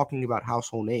 We're not talking about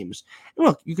household names. And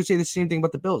look, you could say the same thing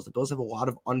about the Bills. The Bills have a lot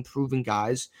of unproven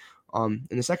guys in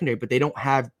the secondary, but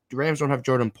the Rams don't have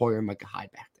Jordan Poyer and Micah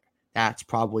Hyde back there. That's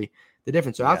probably the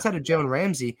difference. So outside of Jalen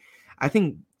Ramsey, I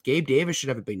think Gabe Davis should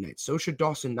have a big night. So should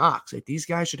Dawson Knox. Like, these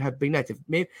guys should have big nights.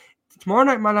 Tomorrow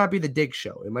night might not be the Diggs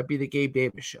show. It might be the Gabe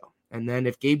Davis show. And then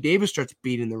if Gabe Davis starts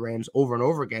beating the Rams over and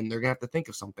over again, they're going to have to think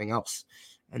of something else.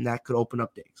 And that could open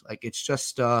up Diggs. Like, it's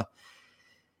just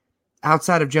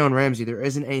outside of Jalen Ramsey, there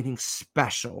isn't anything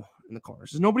special in the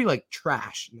corners. There's nobody like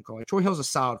trash in the corner. Troy Hill's a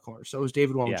solid corner. So is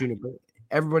David Long Jr. But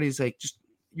everybody's like just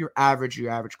your average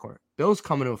corner. Bill's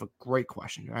coming in with a great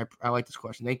question. I like this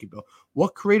question. Thank you, Bill.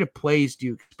 What creative plays do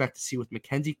you expect to see with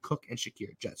McKenzie, Cook, and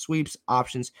Shakir? Jet sweeps,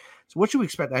 options. So what should we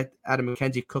expect out of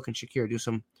McKenzie, Cook, and Shakir? Do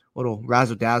some little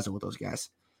razzle-dazzle with those guys.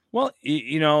 Well,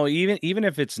 even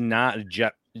if it's not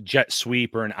a jet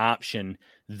sweep or an option,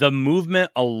 the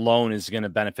movement alone is going to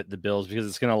benefit the Bills because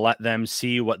it's going to let them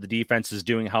see what the defense is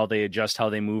doing, how they adjust, how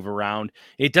they move around.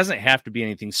 It doesn't have to be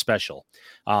anything special.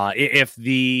 If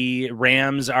the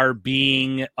Rams are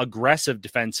being aggressive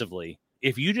defensively,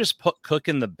 if you just put Cook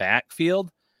in the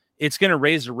backfield, it's going to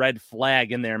raise a red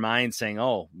flag in their mind saying,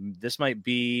 oh, this might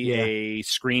be a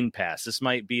screen pass. This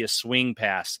might be a swing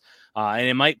pass. And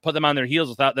it might put them on their heels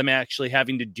without them actually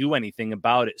having to do anything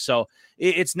about it. So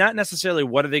it's not necessarily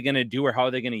what are they going to do or how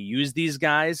are they going to use these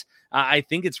guys. I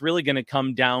think it's really going to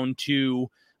come down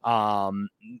to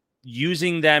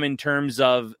using them in terms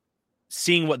of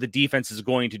seeing what the defense is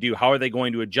going to do. How are they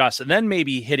going to adjust? And then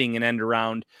maybe hitting an end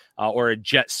around or a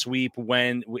jet sweep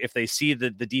if they see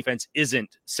that the defense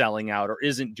isn't selling out or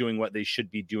isn't doing what they should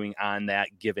be doing on that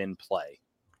given play.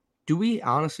 Do we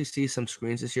honestly see some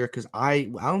screens this year? Because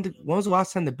I don't think, when was the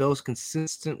last time the Bills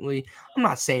consistently, I'm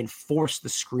not saying force the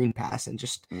screen pass and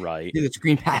just do the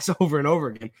screen pass over and over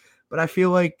again, but I feel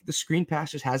like the screen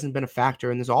pass just hasn't been a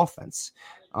factor in this offense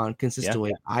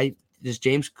consistently.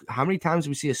 How many times do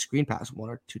we see a screen pass? 1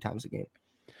 or 2 times a game?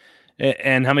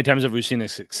 And how many times have we seen a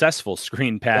successful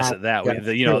screen pass at that?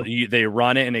 They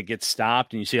run it and it gets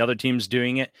stopped, and you see other teams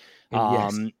doing it.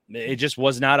 It just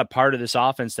was not a part of this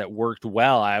offense that worked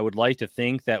well. I would like to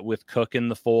think that with Cook in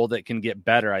the fold, it can get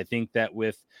better. I think that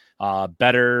with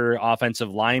better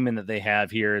offensive linemen that they have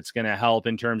here, it's going to help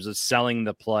in terms of selling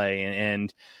the play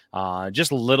and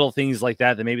just little things like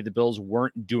that maybe the Bills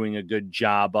weren't doing a good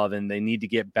job of and they need to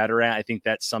get better at. I think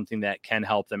that's something that can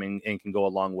help them and can go a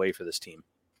long way for this team.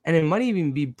 And it might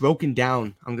even be broken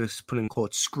down, I'm going to put in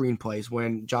quotes, screenplays,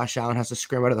 when Josh Allen has to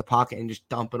scram out of the pocket and just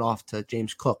dump it off to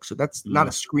James Cook. So that's not a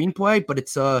screenplay, but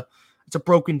it's a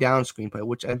broken down screenplay,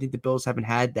 which I think the Bills haven't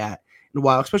had that in a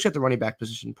while, especially at the running back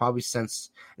position, probably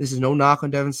since, this is no knock on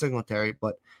Devin Singletary,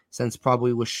 but since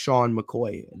probably with Sean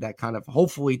McCoy, that kind of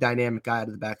hopefully dynamic guy out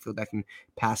of the backfield that can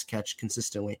pass catch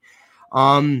consistently.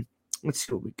 Let's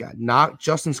see what we got.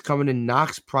 Justin's coming in.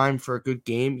 Knox prime for a good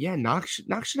game. Yeah, Knox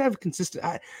should have consistent.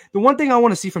 The one thing I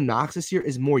want to see from Knox this year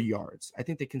is more yards. I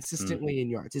think they consistently in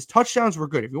yards. His touchdowns were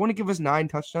good. If you want to give us 9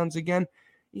 touchdowns again,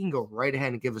 you can go right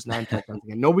ahead and give us 9 touchdowns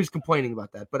again. Nobody's complaining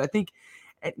about that. But I think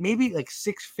at maybe like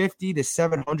 650 to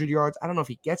 700 yards, I don't know if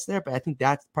he gets there, but I think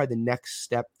that's probably the next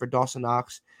step for Dawson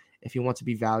Knox if he wants to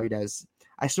be valued as.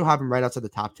 I still have him right outside the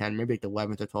top 10, maybe like the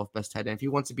 11th or 12th best tight end. If he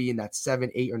wants to be in that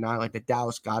 7, 8, or 9, like the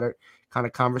Dallas Goedert kind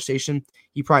of conversation,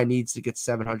 he probably needs to get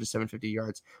 700, 750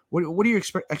 yards. What are your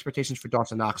expectations for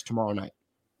Dawson Knox tomorrow night?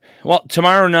 Well,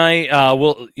 tomorrow night, I'm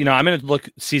going to look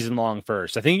season long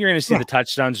first. I think you're going to see the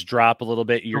touchdowns drop a little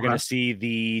bit. You're going to see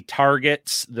the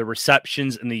targets, the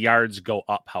receptions, and the yards go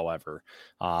up, however.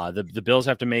 The Bills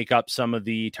have to make up some of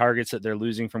the targets that they're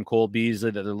losing from Cole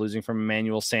Beasley, that they're losing from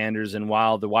Emmanuel Sanders. And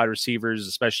while the wide receivers,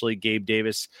 especially Gabe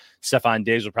Davis, Stephon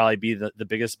Diggs, will probably be the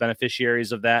biggest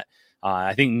beneficiaries of that,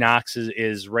 I think Knox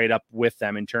is right up with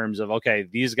them in terms of, okay,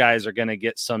 these guys are going to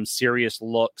get some serious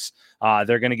looks.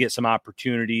 They're going to get some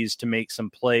opportunities to make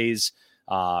some plays,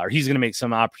 or he's going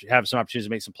to have some opportunities to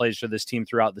make some plays for this team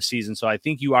throughout the season. So I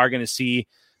think you are going to see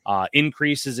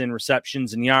increases in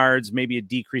receptions and yards, maybe a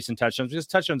decrease in touchdowns, because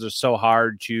touchdowns are so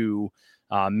hard to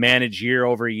manage year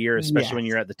over year, especially when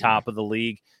you're at the top of the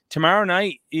league. Tomorrow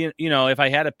night, if I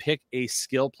had to pick a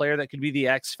skill player that could be the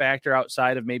X factor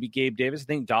outside of maybe Gabe Davis, I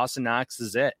think Dawson Knox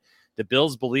is it. The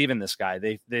Bills believe in this guy.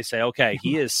 They say, okay,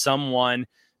 he is someone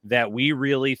that we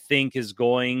really think is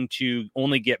going to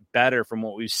only get better from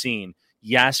what we've seen.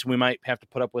 Yes, we might have to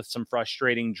put up with some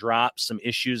frustrating drops, some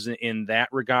issues in that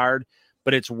regard,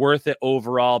 but it's worth it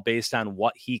overall based on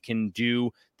what he can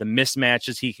do, the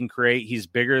mismatches he can create. He's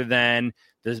bigger than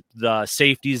the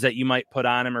safeties that you might put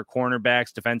on him, or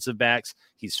cornerbacks, defensive backs.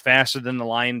 He's faster than the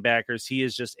linebackers. He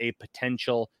is just a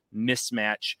potential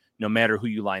mismatch no matter who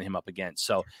you line him up against.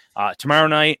 So tomorrow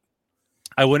night,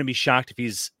 I wouldn't be shocked if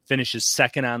he's finishes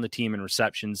second on the team in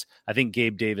receptions. I think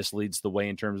Gabe Davis leads the way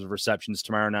in terms of receptions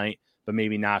tomorrow night, but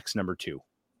maybe Knox number 2.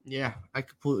 Yeah, I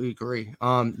completely agree.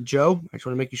 Joe, I just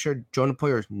want to make you sure Jonah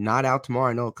Poyer is not out tomorrow.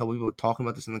 I know a couple people were talking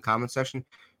about this in the comment section.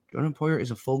 Jonah Poyer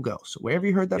is a full go. So wherever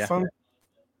you heard that from,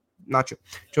 not true.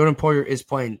 Jonah Poyer is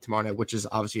playing tomorrow night, which is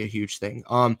obviously a huge thing.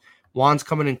 Juan's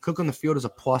coming in. Cook on the field is a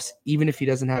plus. Even if he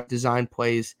doesn't have design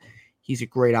plays, he's a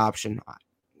great option.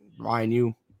 Ryan,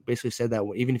 you basically said that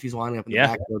even if he's lining up in the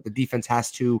backfield, the defense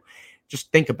has to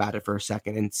just think about it for a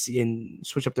second and see and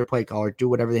switch up their play call or do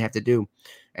whatever they have to do.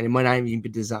 And it might not even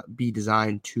be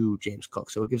designed to James Cook.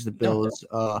 So it gives the Bills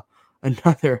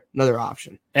another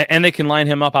option. And they can line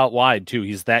him up out wide too.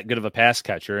 He's that good of a pass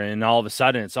catcher. And all of a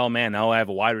sudden it's, oh man, now I have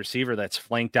a wide receiver that's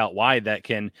flanked out wide that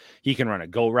he can run a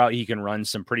go route. He can run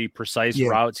some pretty precise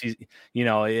routes. He's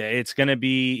going to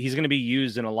be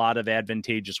used in a lot of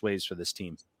advantageous ways for this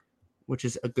team, which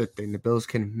is a good thing. The Bills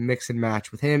can mix and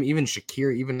match with him, even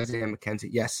Shakir, even Isaiah McKenzie.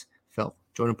 Yes, Phil,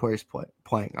 Jordan Poyer's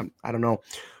playing. I don't know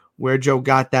where Joe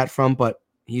got that from, but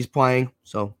he's playing,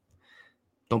 so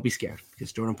don't be scared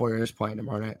because Jordan Poyer is playing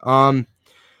tomorrow night.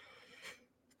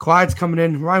 Clyde's coming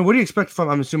in. Ryan, what do you expect from,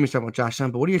 I'm assuming he's talking about Josh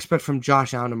Allen, but what do you expect from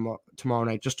Josh Allen tomorrow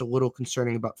night? Just a little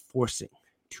concerning about forcing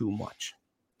too much.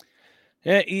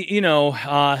 Yeah,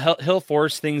 he'll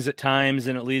force things at times,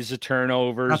 and it leads to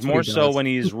turnovers. More so when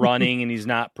he's running and he's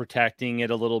not protecting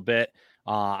it a little bit.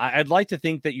 I'd like to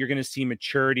think that you're going to see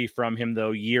maturity from him,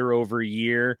 though, year over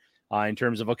year, in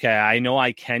terms of, okay, I know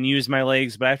I can use my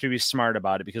legs, but I have to be smart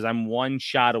about it because I'm one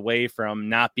shot away from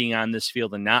not being on this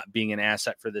field and not being an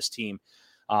asset for this team.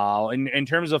 In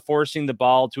terms of forcing the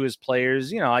ball to his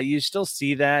players, you still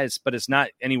see that, but it's not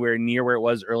anywhere near where it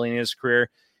was early in his career.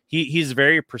 He's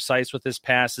very precise with his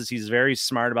passes. He's very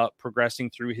smart about progressing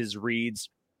through his reads.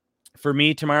 For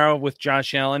me tomorrow with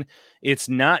Josh Allen, it's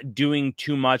not doing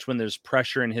too much when there's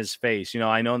pressure in his face.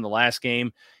 I know in the last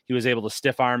game, he was able to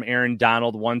stiff arm Aaron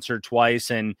Donald once or twice.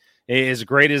 And as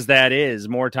great as that is,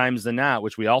 more times than not,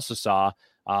 which we also saw,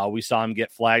 we saw him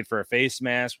get flagged for a face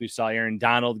mask. We saw Aaron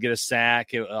Donald get a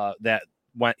sack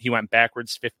he went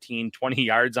backwards 15, 20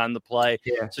 yards on the play.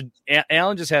 Yeah. So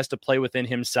Allen just has to play within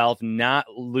himself, not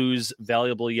lose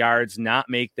valuable yards, not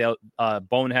make the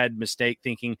bonehead mistake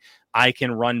thinking I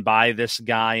can run by this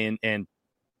guy, and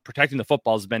protecting the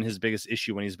football has been his biggest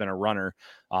issue when he's been a runner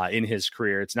in his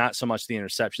career. It's not so much the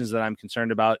interceptions that I'm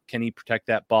concerned about. Can he protect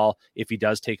that ball if he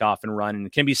does take off and run?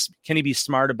 And can he be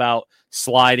smart about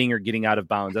sliding or getting out of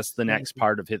bounds? That's the next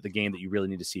part of the game that you really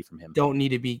need to see from him. Don't need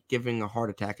to be giving a heart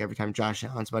attack every time Josh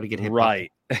Allen's about to get hit.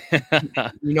 Right.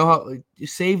 You know how you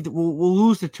saved, we'll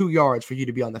lose the 2 yards for you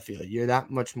to be on the field. You're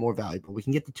that much more valuable. We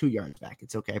can get the 2 yards back.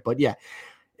 It's okay. But yeah,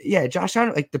 Josh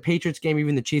Allen, like the Patriots game,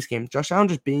 even the Chiefs game, Josh Allen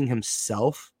just being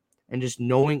himself and just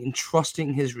knowing and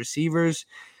trusting his receivers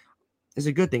is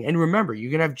a good thing. And remember,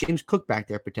 you can have James Cook back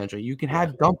there potentially. You can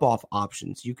have dump off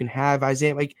options. You can have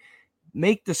Isaiah,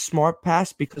 make the smart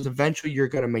pass because eventually you're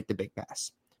going to make the big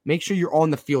pass. Make sure you're on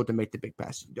the field to make the big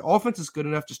pass. The offense is good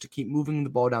enough just to keep moving the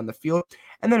ball down the field.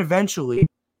 And then eventually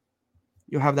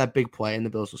you'll have that big play and the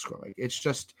Bills will score. It's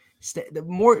just the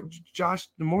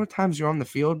more times you're on the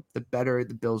field, the better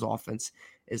the Bills offense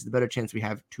is, the better chance we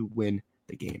have to win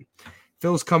the game.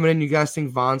 Phil's coming in. You guys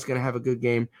think Von's going to have a good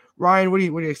game? Ryan, what are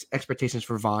your expectations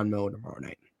for Von Miller tomorrow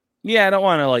night? Yeah, I don't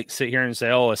want to sit here and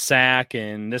say, a sack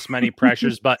and this many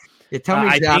pressures, but tell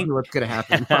me exactly what's going to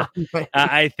happen.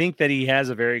 I think that he has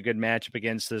a very good matchup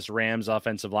against this Rams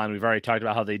offensive line. We've already talked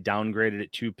about how they downgraded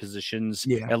it 2 positions,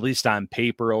 at least on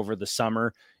paper over the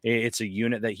summer. It's a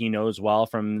unit that he knows well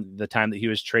from the time that he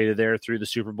was traded there through the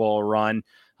Super Bowl run.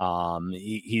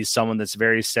 He's someone that's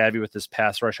very savvy with this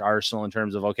pass rush arsenal in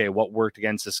terms of, okay, what worked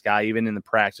against this guy, even in the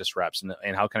practice reps,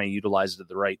 and how can I utilize it at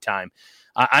the right time?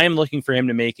 I am looking for him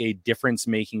to make a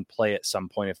difference-making play at some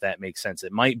point, if that makes sense.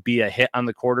 It might be a hit on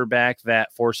the quarterback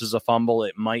that forces a fumble.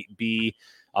 It might be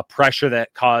a pressure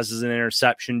that causes an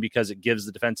interception because it gives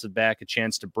the defensive back a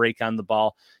chance to break on the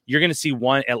ball. You're going to see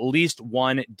at least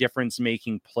one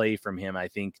difference-making play from him, I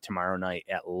think, tomorrow night,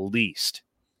 at least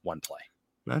one play.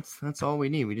 That's all we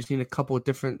need. We just need a couple of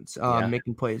different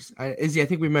making plays. Izzy, I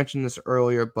think we mentioned this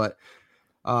earlier, but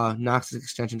Knox's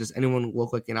extension, does anyone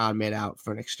look like an odd man out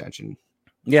for an extension?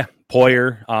 Yeah,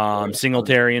 Poyer,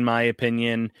 Singletary, in my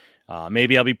opinion.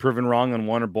 Maybe I'll be proven wrong on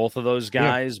one or both of those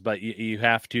guys, but you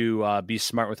have to be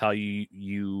smart with how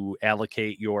you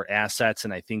allocate your assets.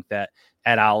 And I think that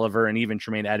Ed Oliver and even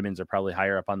Tremaine Edmonds are probably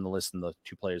higher up on the list than the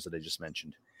two players that I just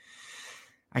mentioned.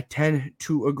 I tend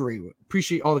to agree.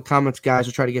 Appreciate all the comments, guys.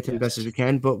 We'll try to get to the best as we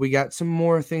can, but we got some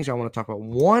more things I want to talk about.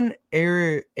 One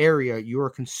area you are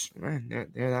concerned.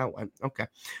 There that went. Okay.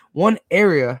 One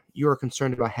area you are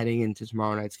concerned about heading into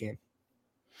tomorrow night's game.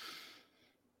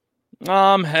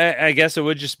 I guess it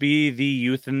would just be the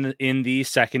youth in the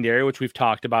secondary, which we've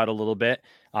talked about a little bit.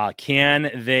 Can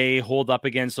they hold up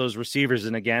against those receivers?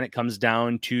 And again, it comes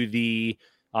down to the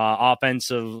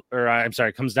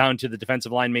it comes down to the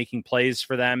defensive line making plays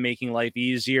for them, making life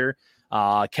easier.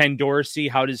 Ken Dorsey,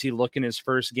 how does he look in his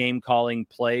first game calling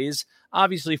plays?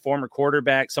 Obviously, former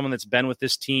quarterback, someone that's been with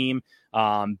this team,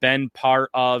 been part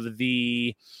of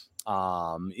the,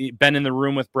 been in the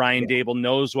room with Brian Daboll,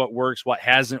 knows what works, what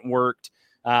hasn't worked.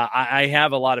 I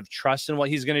have a lot of trust in what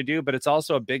he's going to do, but it's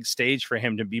also a big stage for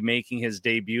him to be making his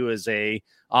debut as a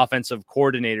offensive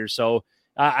coordinator. So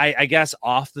I guess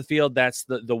off the field, that's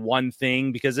the one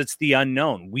thing, because it's the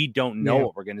unknown. We don't know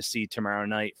what we're going to see tomorrow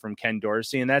night from Ken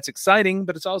Dorsey, and that's exciting,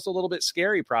 but it's also a little bit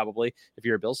scary probably if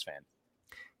you're a Bills fan.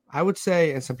 I would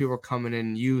say, and some people are coming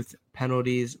in, youth,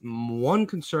 penalties. One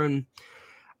concern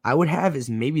I would have is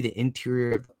maybe the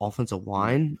interior of the offensive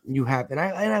line. You have, and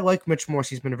I like Mitch Morse.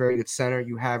 He's been a very good center.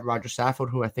 You have Roger Saffold,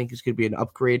 who I think is going to be an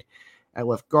upgrade at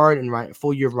left guard, and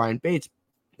full year of Ryan Bates.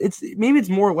 It's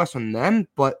more or less on them,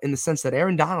 but in the sense that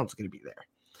Aaron Donald's going to be there.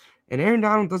 And Aaron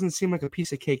Donald doesn't seem like a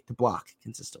piece of cake to block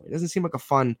consistently. It doesn't seem like a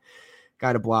fun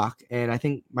guy to block. And I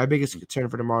think my biggest concern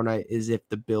for tomorrow night is if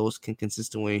the Bills can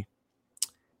consistently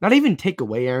not even take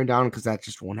away Aaron Donald, because that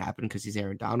just won't happen because he's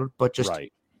Aaron Donald, but just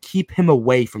keep him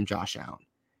away from Josh Allen.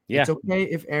 Yeah. It's okay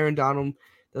if Aaron Donald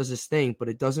does this thing, but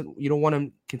you don't want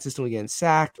him consistently getting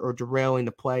sacked or derailing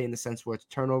the play in the sense where it's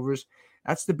turnovers.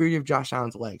 That's the beauty of Josh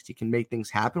Allen's legs. He can make things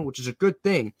happen, which is a good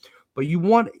thing. But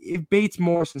if Bates,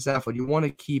 Morris, and Saffold, you want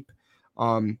to keep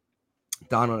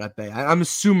Donald at bay. I'm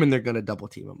assuming they're going to double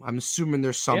team him. I'm assuming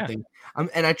there's something.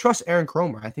 And I trust Aaron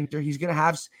Cromer. I think he's going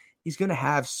to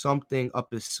have something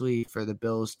up his sleeve for the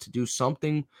Bills to do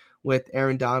something with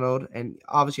Aaron Donald. And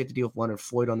obviously you have to deal with Leonard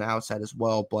Floyd on the outside as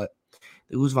well. But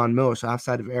they lose Von Miller. So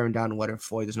outside of Aaron Donald and Leonard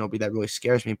Floyd, there's nobody that really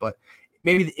scares me. But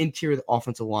maybe the interior of the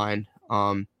offensive line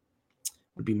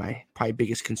would be my probably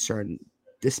biggest concern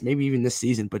maybe even this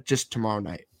season, but just tomorrow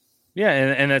night. Yeah,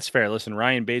 and that's fair. Listen,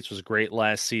 Ryan Bates was great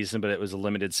last season, but it was a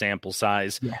limited sample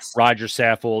size. Yes. Roger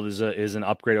Saffold is an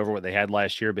upgrade over what they had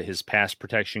last year, but his pass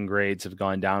protection grades have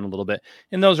gone down a little bit.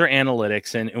 And those are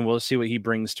analytics, and we'll see what he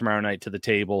brings tomorrow night to the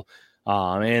table.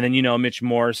 And then, Mitch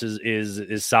Morse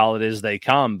is solid as they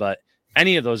come, but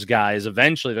any of those guys,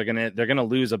 eventually they're gonna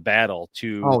lose a battle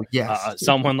to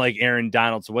someone like Aaron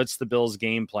Donald. So what's the Bills'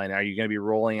 game plan? Are you going to be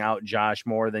rolling out Josh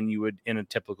more than you would in a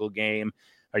typical game?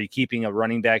 Are you keeping a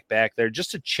running back there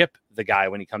just to chip the guy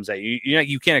when he comes at you?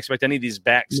 You can't expect any of these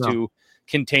backs to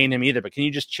contain him either, but can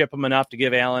you just chip him enough to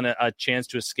give Allen a chance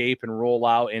to escape and roll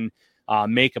out and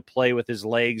make a play with his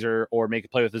legs or make a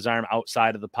play with his arm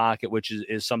outside of the pocket, which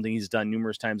is something he's done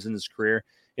numerous times in his career?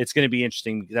 It's going to be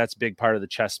interesting. That's a big part of the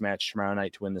chess match tomorrow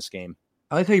night to win this game.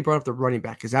 I like how you brought up the running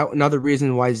back. Is that another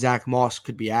reason why Zach Moss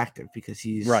could be active? Because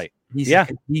he's right. Would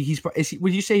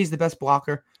you say he's the best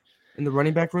blocker in the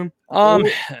running back room?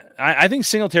 I think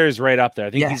Singletary is right up there.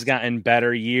 I think he's gotten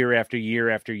better year after year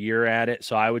after year at it.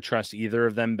 So I would trust either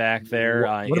of them back there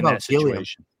what in that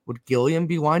situation. Gilliam? Would Gilliam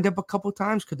be lined up a couple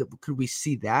times? Could we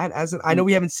see that? I know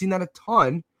we haven't seen that a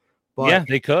ton. But yeah,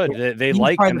 they could. They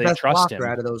like him. They trust him.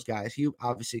 Out of those guys, he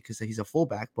obviously because he's a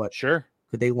fullback. But sure,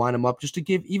 could they line him up just to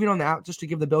give even on the out, just to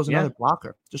give the Bills another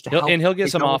blocker, just to help? And he'll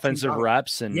get some offensive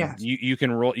reps, and you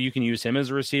can use him as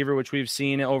a receiver, which we've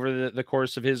seen over the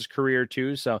course of his career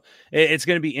too. So it's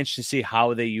going to be interesting to see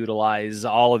how they utilize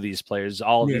all of these players,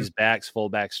 all of these backs,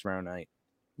 fullbacks tomorrow night.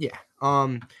 Yeah.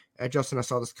 Justin, I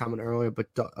saw this comment earlier,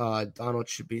 but Donald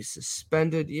should be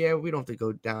suspended. Yeah, we don't have to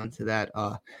go down to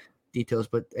that details,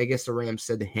 but I guess the Rams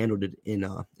said they handled it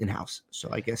in-house. So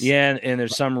I guess and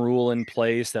there's some rule in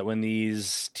place that when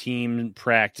these team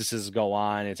practices go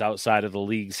on, it's outside of the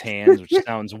league's hands, which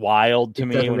sounds wild to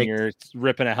me when you're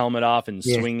ripping a helmet off and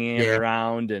swinging it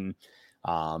around. And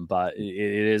but it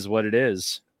is what it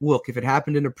is. Look, if it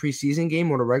happened in a preseason game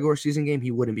or a regular season game,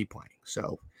 he wouldn't be playing.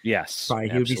 So yes,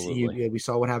 we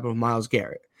saw what happened with Myles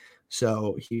Garrett,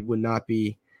 so he would not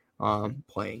be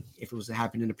playing if it was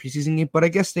happening in a preseason game. But I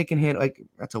guess they can handle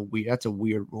that's a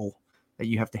weird rule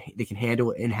that they can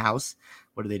handle it in house.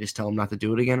 What do they just tell them not to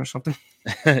do it again or something?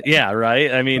 Yeah,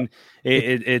 right. I mean,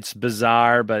 it's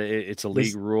bizarre, but it's a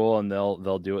league rule, and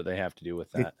they'll do what they have to do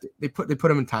with that. They put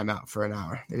them in timeout for an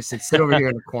hour. They just said, sit over here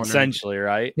in the corner. Essentially,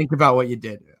 right? Think about what you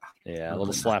did. Yeah, a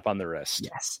little slap on the wrist.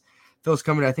 Yes. Phil's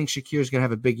coming. I think Shakir is going to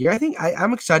have a big year. I think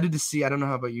I'm excited to see. I don't know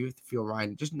how about you feel,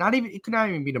 Ryan. Just it could not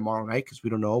even be tomorrow night because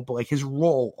we don't know. But like his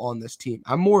role on this team,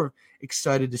 I'm more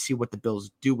excited to see what the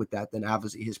Bills do with that than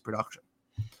obviously his production.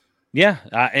 Yeah,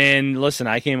 and listen,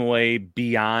 I came away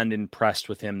beyond impressed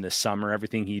with him this summer.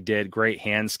 Everything he did, great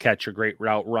hands catcher, great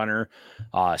route runner,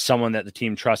 someone that the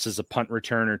team trusts as a punt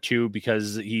returner too,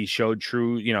 because he showed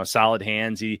true, solid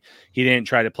hands. He didn't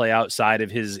try to play outside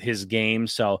of his game.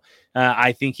 So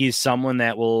I think he's someone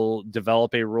that will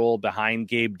develop a role behind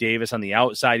Gabe Davis on the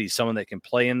outside. He's someone that can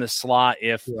play in the slot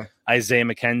if Isaiah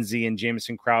McKenzie and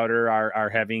Jamison Crowder are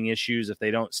having issues, if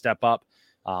they don't step up.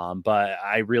 But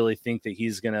I really think that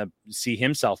he's going to see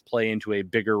himself play into a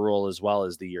bigger role as well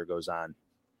as the year goes on.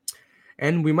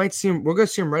 And we might see him. We're going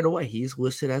to see him right away. He's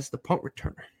listed as the punt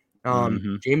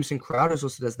returner. Jamison Crowder is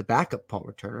listed as the backup punt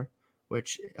returner,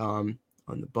 which on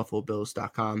the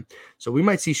BuffaloBills.com. So we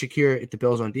might see Shakir, if the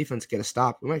Bills on defense get a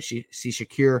stop, we might see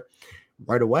Shakir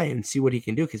right away and see what he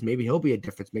can do, because maybe he'll be a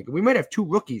difference maker. We might have 2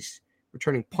 rookies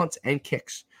returning punts and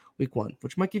kicks week 1,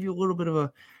 which might give you a little bit of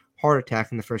a heart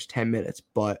attack in the first 10 minutes,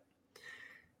 but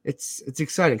it's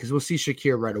exciting because we'll see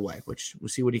Shakir right away, which we'll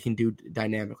see what he can do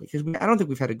dynamically, because I don't think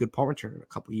we've had a good punt return in a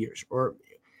couple of years. Or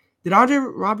did Andre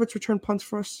Roberts return punts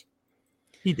for us?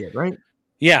 He did, right?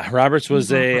 Yeah, Roberts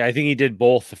was I think he did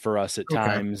both for us at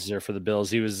times, or for the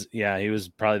Bills. He was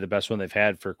probably the best one they've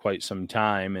had for quite some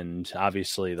time. And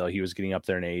obviously, though, he was getting up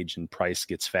there in age, and price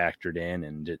gets factored in,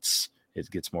 and it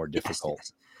gets more difficult.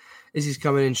 Yes. As he's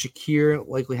coming in, Shakir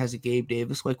likely has a Gabe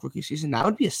Davis like rookie season. That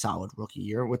would be a solid rookie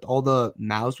year with all the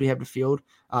mouths we have to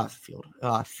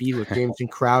feed with Jamison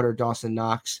Crowder, Dawson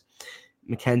Knox,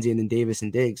 McKenzie, and then Davis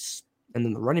and Diggs, and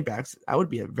then the running backs. That would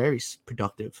be a very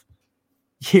productive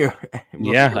year.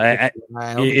 Yeah,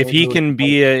 if he can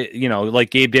be like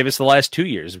Gabe Davis the last 2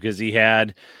 years, because he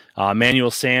had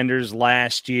Emmanuel Sanders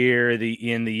last year,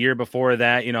 in the year before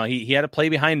that, he had to play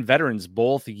behind veterans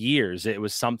both years. It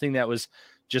was something that was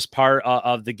just part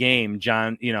of the game.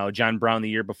 John Brown the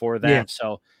year before that. Yeah.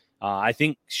 So I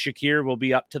think Shakir will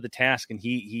be up to the task, and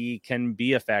he can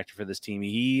be a factor for this team.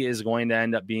 He is going to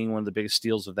end up being one of the biggest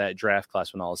steals of that draft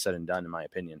class when all is said and done, in my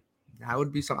opinion. That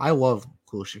would be something. I love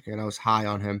Khalil Shakir, and I was high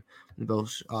on him when the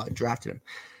Bills drafted him.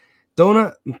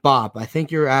 Donut Bob, I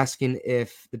think you're asking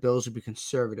if the Bills would be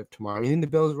conservative tomorrow. You think the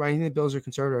Bills, Ryan? You think the Bills are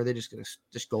conservative, or are they just going to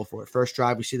just go for it? First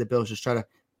drive, we see the Bills just try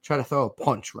to throw a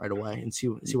punch right away and see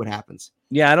what happens.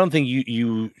 Yeah, I don't think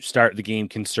you start the game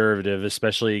conservative,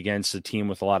 especially against a team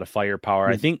with a lot of firepower.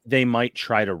 I think they might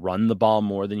try to run the ball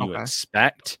more than you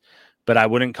expect, but I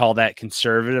wouldn't call that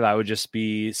conservative. I would just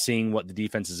be seeing what the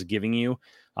defense is giving you.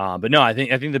 But no, I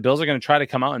think the Bills are going to try to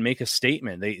come out and make a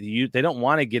statement. They don't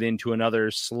want to get into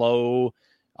another slow,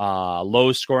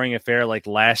 low-scoring affair like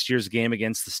last year's game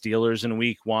against the Steelers in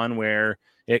Week 1, where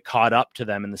it caught up to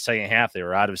them in the second half. They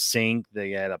were out of sync.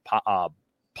 They had a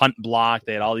punt block.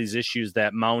 They had all these issues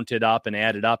that mounted up and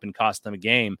added up and cost them a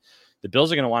game. The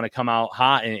Bills are going to want to come out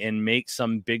hot and make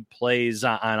some big plays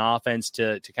on offense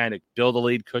to kind of build a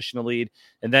lead, cushion a lead,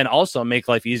 and then also make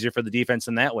life easier for the defense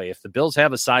in that way. If the Bills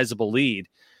have a sizable lead,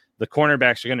 the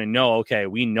cornerbacks are going to know, okay,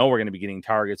 we know we're going to be getting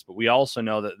targets, but we also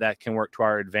know that can work to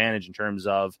our advantage in terms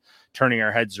of turning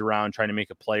our heads around, trying to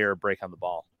make a play or a break on the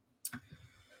ball.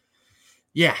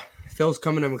 Yeah, Phil's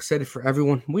coming. I'm excited for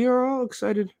everyone. We are all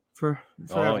excited for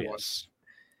everyone. Yes.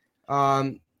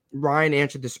 Ryan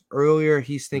answered this earlier.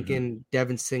 He's thinking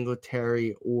Devin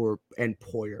Singletary and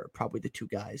Poyer, probably the 2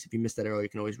 guys. If you missed that earlier, you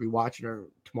can always rewatch it, or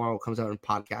tomorrow it comes out in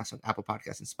podcasts on Apple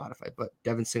Podcasts and Spotify. But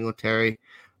Devin Singletary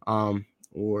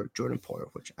or Jordan Poyer,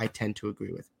 which I tend to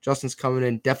agree with. Justin's coming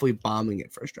in, definitely bombing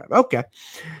it first drive. Okay.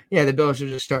 Yeah, the Bills should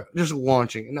just start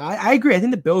launching. And I agree. I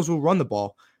think the Bills will run the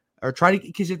ball. Or try to,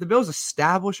 because if the Bills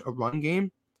establish a run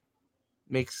game,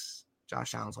 makes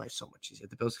Josh Allen's life so much easier.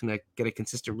 If the Bills can get a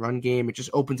consistent run game, it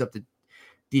just opens up the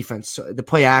defense. So the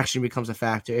play action becomes a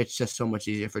factor. It's just so much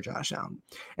easier for Josh Allen.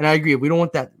 And I agree. We don't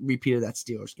want that repeat of that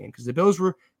Steelers game, because the Bills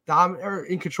were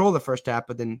in control of the first half,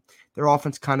 but then their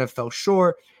offense kind of fell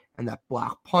short, and that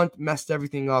block punt messed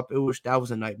everything up. That was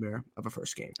a nightmare of a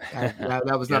first game.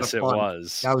 That was not yes, a fun. It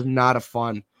was. That was not a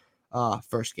fun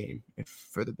first game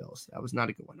for the Bills. That was not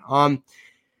a good one.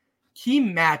 Key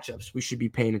matchups we should be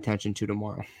paying attention to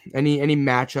tomorrow. Any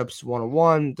matchups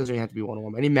 1-on-1? Doesn't even have to be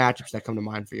 1-on-1. Any matchups that come to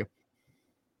mind for you?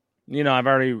 I've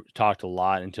already talked a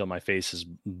lot until my face is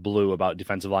blue about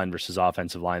defensive line versus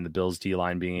offensive line, the Bills D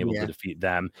line being able to defeat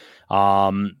them.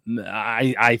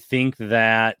 I think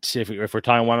that if we're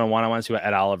talking one-on-one, I want to see what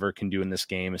Ed Oliver can do in this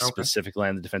game, specifically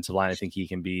on the defensive line. I think he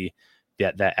can be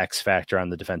that X factor on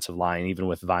the defensive line, even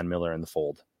with Von Miller in the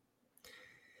fold.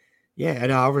 Yeah,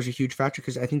 Ed Oliver's a huge factor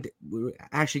because I think that would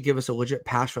actually give us a legit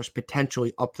pass rush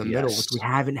potentially up the middle, which we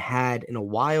haven't had in a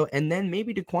while. And then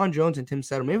maybe DaQuan Jones and Tim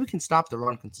Settle, maybe we can stop the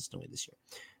run consistently this year.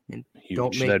 And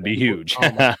that'd be huge.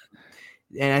 And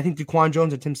I think DaQuan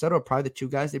Jones and Tim Settle are probably the two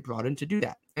guys they brought in to do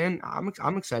that. And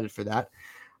I'm excited for that.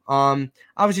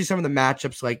 Obviously, some of the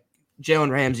matchups like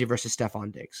Jalen Ramsey versus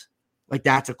Stephon Diggs. Like,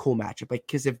 that's a cool matchup. Like,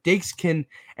 because if Diggs can,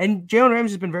 and Jalen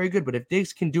Ramsey has been very good, but if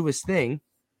Diggs can do his thing,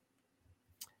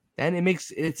 then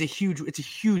it's a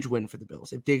huge win for the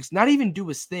Bills. If Diggs not even do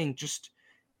his thing, just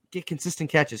get consistent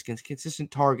catches, consistent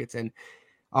targets, and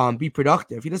be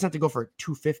productive. He doesn't have to go for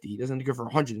 250. He doesn't have to go for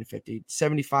 150,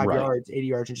 75 yards, 80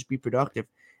 yards, and just be productive.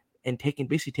 And taking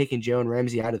Jalen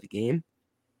Ramsey out of the game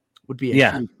would be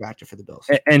a huge factor for the Bills.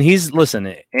 And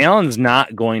Allen's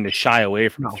not going to shy away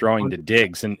from throwing 100%. To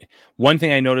Diggs. And one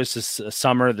thing I noticed this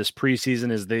summer, this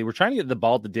preseason, is they were trying to get the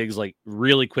ball to Diggs like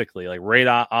really quickly, like right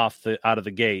out of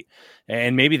the gate.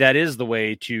 And maybe that is the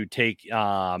way to take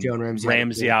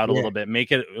Ramsey out a little bit,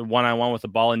 make it one-on-one with the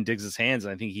ball in Diggs' hands.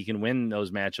 And I think he can win those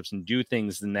matchups and do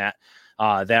things in that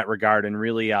regard and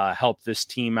really help this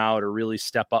team out or really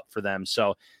step up for them.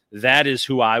 So that is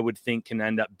who I would think can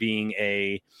end up being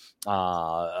a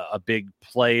big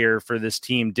player for this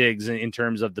team, Diggs, in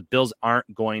terms of the Bills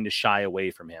aren't going to shy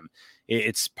away from him.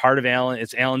 It's part of Allen.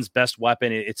 It's Allen's best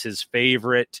weapon. It's his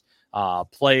favorite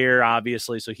player,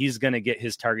 obviously. So he's going to get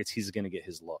his targets. He's going to get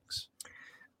his looks.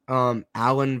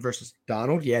 Allen versus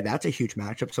Donald. Yeah, that's a huge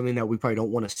matchup. Something that we probably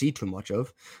don't want to see too much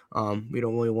of. We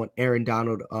don't really want Aaron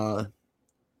Donald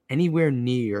anywhere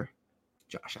near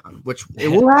Josh Allen, which it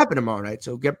will happen tomorrow night.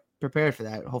 So get prepared for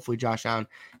that. Hopefully Josh Allen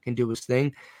can do his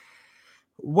thing.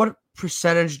 What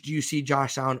percentage do you see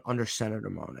Josh Allen under center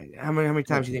tomorrow night? How many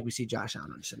times do you think we see Josh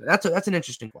Allen under center? That's an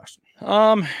interesting question.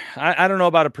 I don't know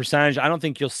about a percentage. I don't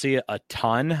think you'll see it a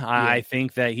ton. Yeah. I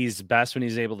think that he's best when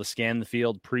he's able to scan the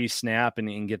field pre-snap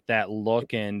and get that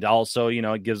look, and also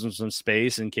it gives him some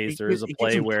space in case there is a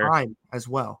play where time as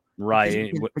well.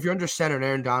 Right. If you're under center and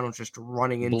Aaron Donald's just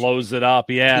running into blows it up,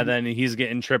 then he's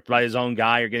getting tripped by his own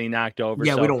guy or getting knocked over.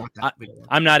 Yeah, so we don't want that.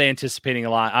 I'm not anticipating a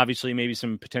lot. Obviously, maybe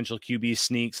some potential QB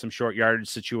sneaks, some short yardage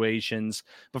situations,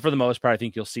 but for the most part, I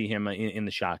think you'll see him in the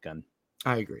shotgun.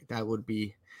 I agree. That would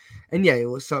be, and it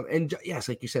was some, and yes,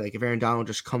 like you said, like if Aaron Donald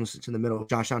just comes into the middle,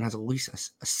 Josh Allen has at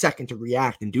least a second to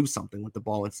react and do something with the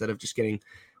ball instead of just getting,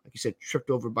 like you said,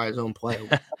 tripped over by his own play.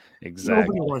 Exactly.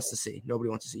 Nobody wants to see.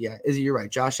 Yeah, Izzy, you're right.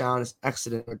 Josh Allen is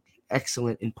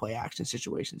excellent in play action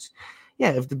situations.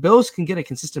 Yeah, if the Bills can get a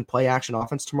consistent play action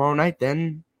offense tomorrow night,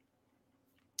 then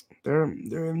they're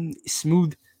in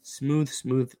smooth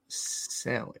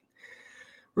sailing.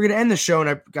 We're gonna end the show,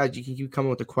 and guys, you can keep coming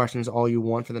with the questions all you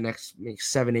want for the next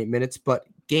 7-8 minutes. But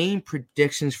game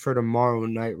predictions for tomorrow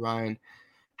night, Ryan.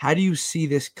 How do you see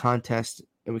this contest?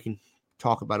 And we can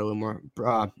talk about it a little more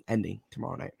ending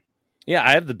tomorrow night. Yeah,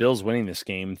 I have the Bills winning this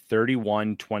game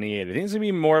 31-28. I think it's going to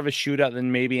be more of a shootout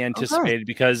than maybe anticipated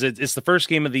because it's the first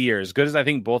game of the year. As good as I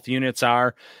think both units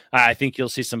are, I think you'll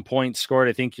see some points scored.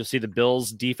 I think you'll see the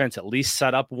Bills defense at least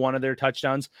set up one of their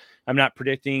touchdowns. I'm not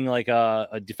predicting like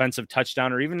a defensive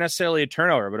touchdown or even necessarily a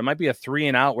turnover, but it might be a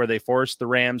 3-and-out where they force the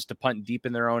Rams to punt deep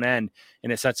in their own end,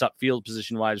 and it sets up field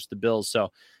position-wise with the Bills.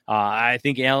 So I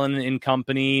think Allen and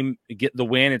company get the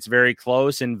win. It's very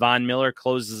close, and Von Miller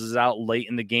closes out late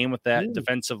in the game with that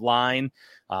defensive line.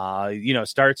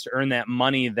 Starts to earn that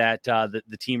money that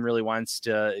the team really wants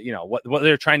to, what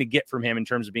they're trying to get from him in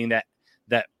terms of being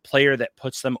that player that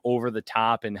puts them over the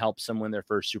top and helps them win their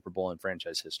first Super Bowl in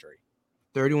franchise history.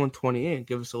 31-28,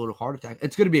 give us a little heart attack.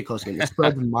 It's going to be a close game. It's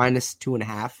spread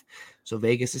 -2.5. So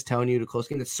Vegas is telling you the close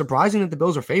game. It's surprising that the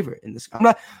Bills are favorite in this.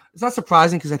 It's not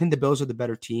surprising because I think the Bills are the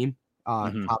better team,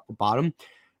 top to bottom.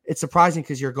 It's surprising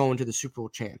because you're going to the Super Bowl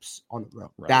champs on the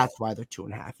road. Right. That's why they're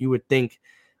 2.5. You would think,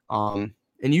 and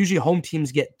usually home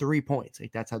teams get 3 points.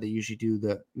 Like that's how they usually do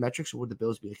the metrics. Or would the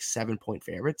Bills be like 7-point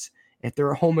favorites if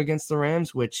they're home against the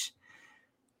Rams, which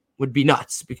would be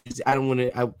nuts because I don't want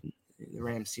to. The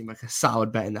Rams seem like a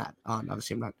solid bet in that.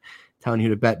 Obviously, I'm not telling you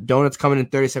to bet. Donuts coming in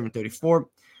 37-34.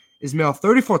 Ismail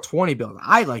 34-20 Bills.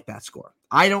 I like that score.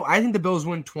 I think the Bills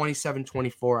win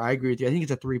 27-24. I agree with you. I think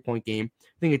it's a 3-point game.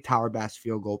 I think a Tyler Bass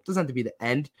field goal doesn't have to be the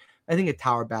end. I think a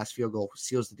Tyler Bass field goal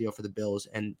seals the deal for the Bills,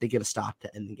 and they get a stop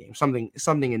to end the game. Something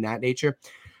in that nature.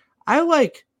 I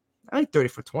like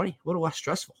 34-20. A little less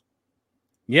stressful.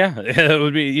 Yeah, it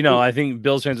would be, I think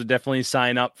Bills fans would definitely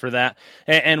sign up for that.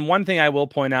 And one thing I will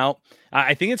point out,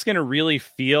 I think it's going to really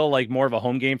feel like more of a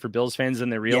home game for Bills fans than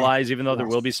they realize, even though there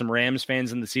will be some Rams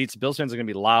fans in the seats. Bills fans are going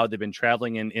to be loud. They've been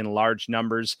traveling in large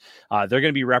numbers. They're going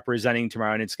to be representing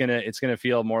tomorrow, and it's going to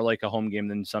feel more like a home game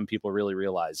than some people really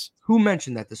realize. Who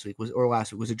mentioned that this week or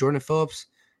last week? Was it Jordan Phillips?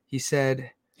 He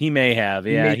said he may have.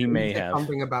 Yeah, he may have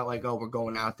something about like, oh, we're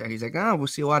going out there. He's like, oh, we'll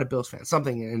see a lot of Bills fans.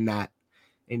 Something in that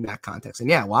context. And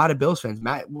yeah, a lot of Bills fans.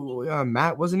 Matt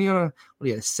wasn't he on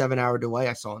he had a 7-hour delay?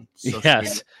 I saw on social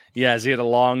media. Yes, he had a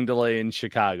long delay in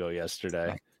Chicago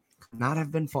yesterday. Could not have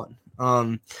been fun.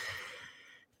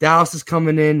 Dallas is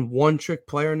coming in, one trick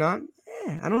play or not.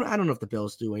 I don't know if the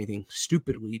Bills do anything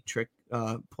stupidly trick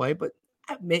play, but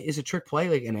is a trick play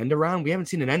like an end around? We haven't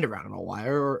seen an end around in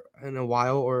a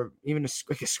while, or even a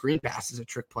screen pass is a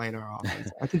trick play in our offense.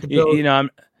 I think the Bills,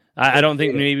 I don't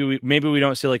think maybe we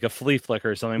don't see like a flea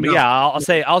flicker or something, but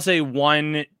I'll say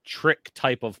one trick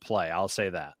type of play. I'll say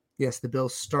that. Yes, the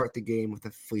Bills start the game with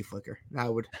a flea flicker.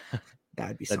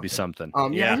 That'd be something.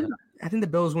 I think the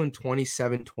Bills win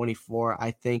 27-24.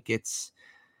 I think it's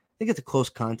a close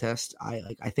contest.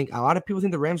 I think a lot of people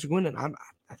think the Rams are going, and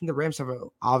I think the Rams have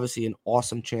obviously an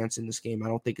awesome chance in this game. I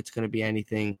don't think it's going to be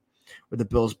anything where the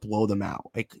Bills blow them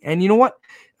out. And you know what?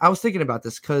 I was thinking about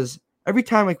this because every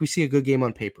time we see a good game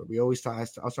on paper, we always talk. I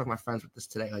was talking to my friends with this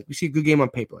today. We see a good game on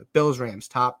paper, like Bills, Rams,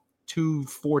 top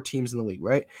 2-4 teams in the league,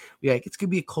 right? It's gonna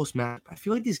be a close match. I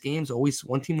feel like these games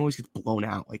one team always gets blown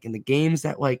out. In the games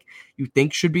that you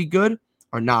think should be good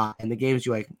are not, and the games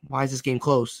you're like, why is this game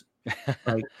close?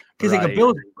 Because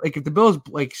if the Bills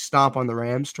stomp on the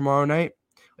Rams tomorrow night,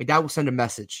 that will send a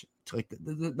message to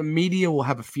the media will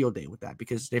have a field day with that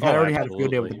because they've already had a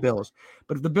field day with the Bills.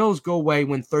 But if the Bills go away,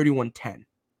 win 31-10.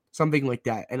 Something like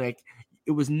that. And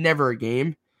it was never a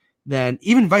game. Then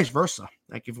even vice versa.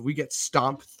 If we get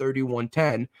stomped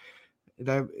 31-10,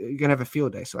 they're going to have a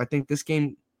field day. So I think this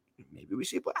game, maybe we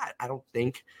see, but I don't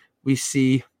think we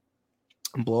see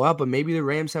a blowout, but maybe the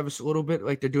Rams have a little bit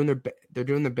they're doing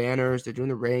the banners, they're doing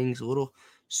the rings, a little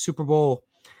Super Bowl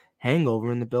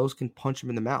hangover, and the Bills can punch them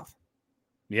in the mouth.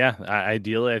 Yeah,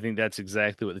 ideally, I think that's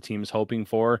exactly what the team is hoping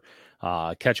for.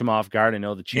 Catch them off guard. I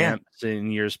know the champs in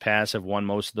years past have won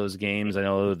most of those games. I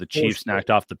know the Chiefs knocked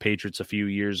off the Patriots a few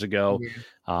years ago.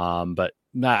 Yeah. But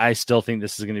I still think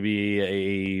this is going to be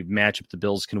a matchup the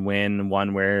Bills can win,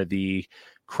 one where the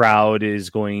crowd is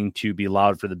going to be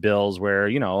loud for the Bills, where,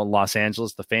 Los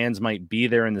Angeles, the fans might be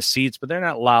there in the seats, but they're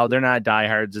not loud. They're not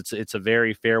diehards. It's a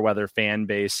very fair weather fan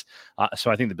base.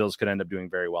 So I think the Bills could end up doing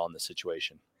very well in this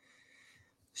situation.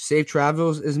 Safe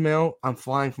travels, Ismail. I'm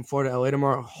flying from Florida to LA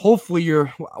tomorrow. Hopefully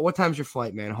what time's your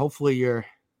flight, man? Hopefully you're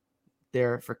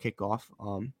there for kickoff.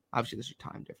 Obviously there's a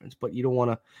time difference, but you don't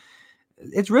want to,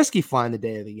 it's risky flying the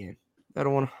day of the game. I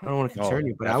don't want to concern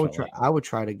you, but definitely. I would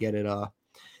try to get it, at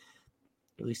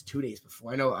least 2 days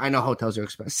before. I know hotels are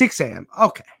expensive. 6 a.m.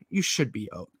 Okay. You should be.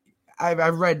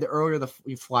 I've read the earlier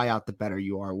you fly out, the better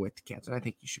you are with cancer. I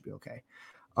think you should be okay.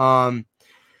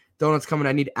 Donuts coming.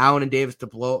 I need Allen and Davis to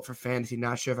blow up for fantasy.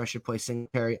 Not sure if I should play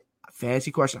Singletary. Fantasy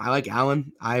question. I like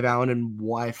Allen. I have Allen in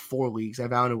 4 leagues.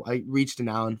 I reached an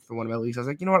Allen for one of my leagues. I was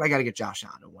like, you know what? I got to get Josh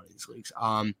Allen in one of these leagues.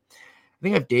 I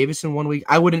think I have Davis in 1 league.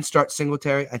 I wouldn't start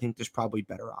Singletary. I think there's probably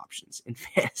better options in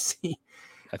fantasy.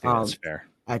 I think that's fair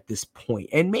at this point.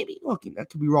 And maybe, look, that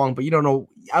could be wrong, but you don't know.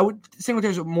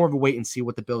 Singletary's more of a wait and see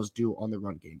what the Bills do on the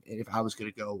run game. And if I was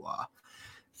going to go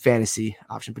fantasy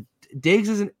option, but Diggs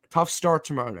is a tough start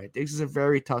tomorrow night. Diggs is a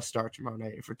very tough start tomorrow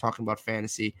night if we're talking about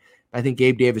fantasy. I think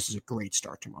Gabe Davis is a great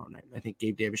start tomorrow night. I think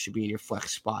Gabe Davis should be in your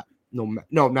flex spot. No,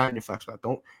 not in your flex spot.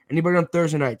 Don't anybody on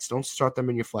Thursday nights. Don't start them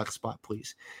in your flex spot,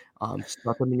 please.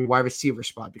 Start them in your wide receiver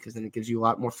spot because then it gives you a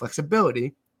lot more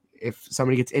flexibility if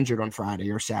somebody gets injured on Friday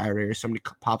or Saturday or somebody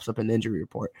pops up in the injury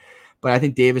report. But I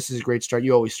think Davis is a great start.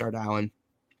 You always start Allen.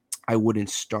 I wouldn't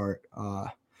start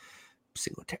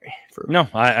Singletary. No,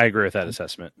 I agree with that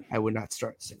assessment. I would not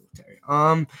start Singletary.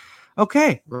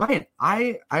 Okay, Ryan,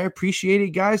 I appreciate it,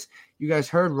 guys. You guys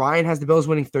heard Ryan has the Bills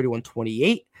winning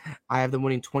 31-28. I have them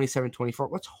winning 27-24.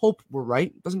 Let's hope we're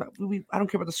right. Doesn't matter. I don't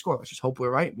care about the score. Let's just hope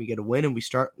we're right. We get a win and we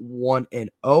start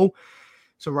 1-0.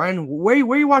 So Ryan, where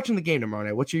are you watching the game tomorrow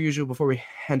night? What's your usual before we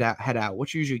head out?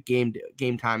 What's your usual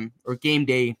game time or game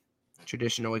day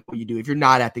traditional, what you do if you're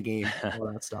not at the game,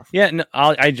 all that stuff? Yeah, no,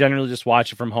 I generally just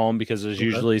watch it from home because there's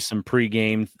usually some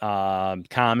pregame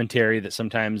commentary that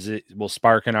sometimes it will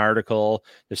spark an article.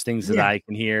 There's things that I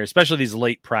can hear, especially these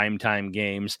late primetime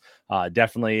games.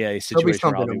 Definitely a situation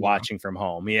where I'll be watching from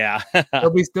home. Yeah,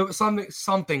 there'll be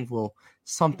something will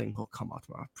come out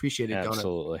tomorrow. Appreciate it.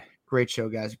 Absolutely. Great show,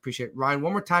 guys. Appreciate it. Ryan,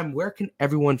 one more time, where can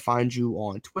everyone find you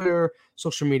on Twitter,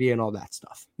 social media, and all that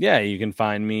stuff? Yeah, you can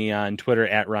find me on Twitter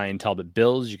at Ryan Talbot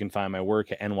Bills. You can find my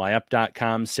work at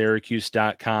nyup.com,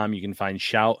 syracuse.com. You can find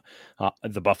Shout,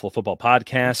 the Buffalo Football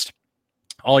Podcast,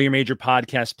 all your major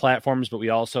podcast platforms, but we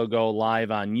also go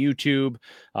live on YouTube.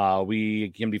 We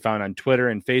can be found on Twitter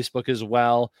and Facebook as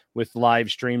well with live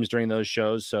streams during those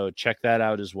shows. So check that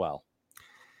out as well.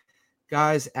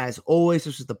 Guys, as always,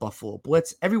 this is the Buffalo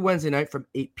Blitz. Every Wednesday night from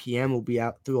 8 p.m. We'll be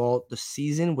out through all the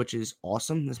season, which is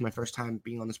awesome. This is my first time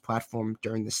being on this platform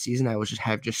during the season. I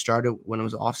have just started when it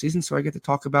was off season, so I get to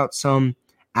talk about some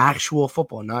actual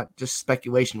football, not just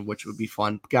speculation, which would be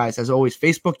fun. Guys, as always,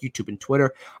 Facebook, YouTube, and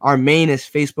Twitter. Our main is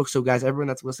Facebook. So, guys, everyone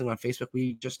that's listening on Facebook,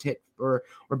 we're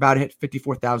about to hit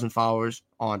 54,000 followers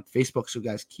on Facebook. So,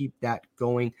 guys, keep that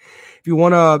going. If you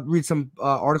want to read some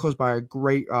articles by our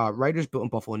great writers,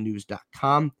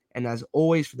 BuiltInBuffaloNews.com. And as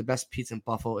always, for the best pizza in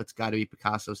Buffalo, it's got to be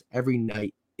Picasso's. Every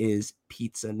night is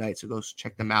pizza night. So go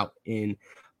check them out in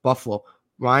Buffalo.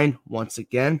 Ryan, once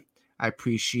again, I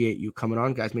appreciate you coming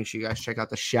on, guys. Make sure you guys check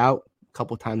out The Shout a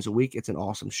couple times a week. It's an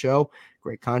awesome show.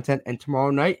 Great content. And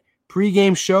tomorrow night,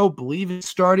 pregame show, believe it's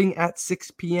starting at 6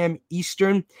 p.m.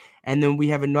 Eastern. And then we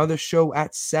have another show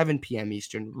at 7 p.m.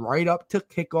 Eastern, right up to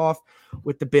kickoff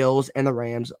with the Bills and the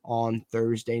Rams on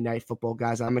Thursday Night Football.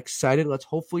 Guys, I'm excited. Let's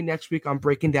hopefully next week I'm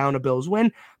breaking down a Bills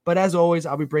win. But as always,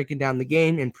 I'll be breaking down the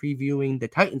game and previewing the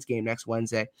Titans game next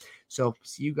Wednesday. So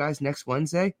see you guys next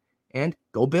Wednesday, and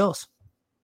go Bills.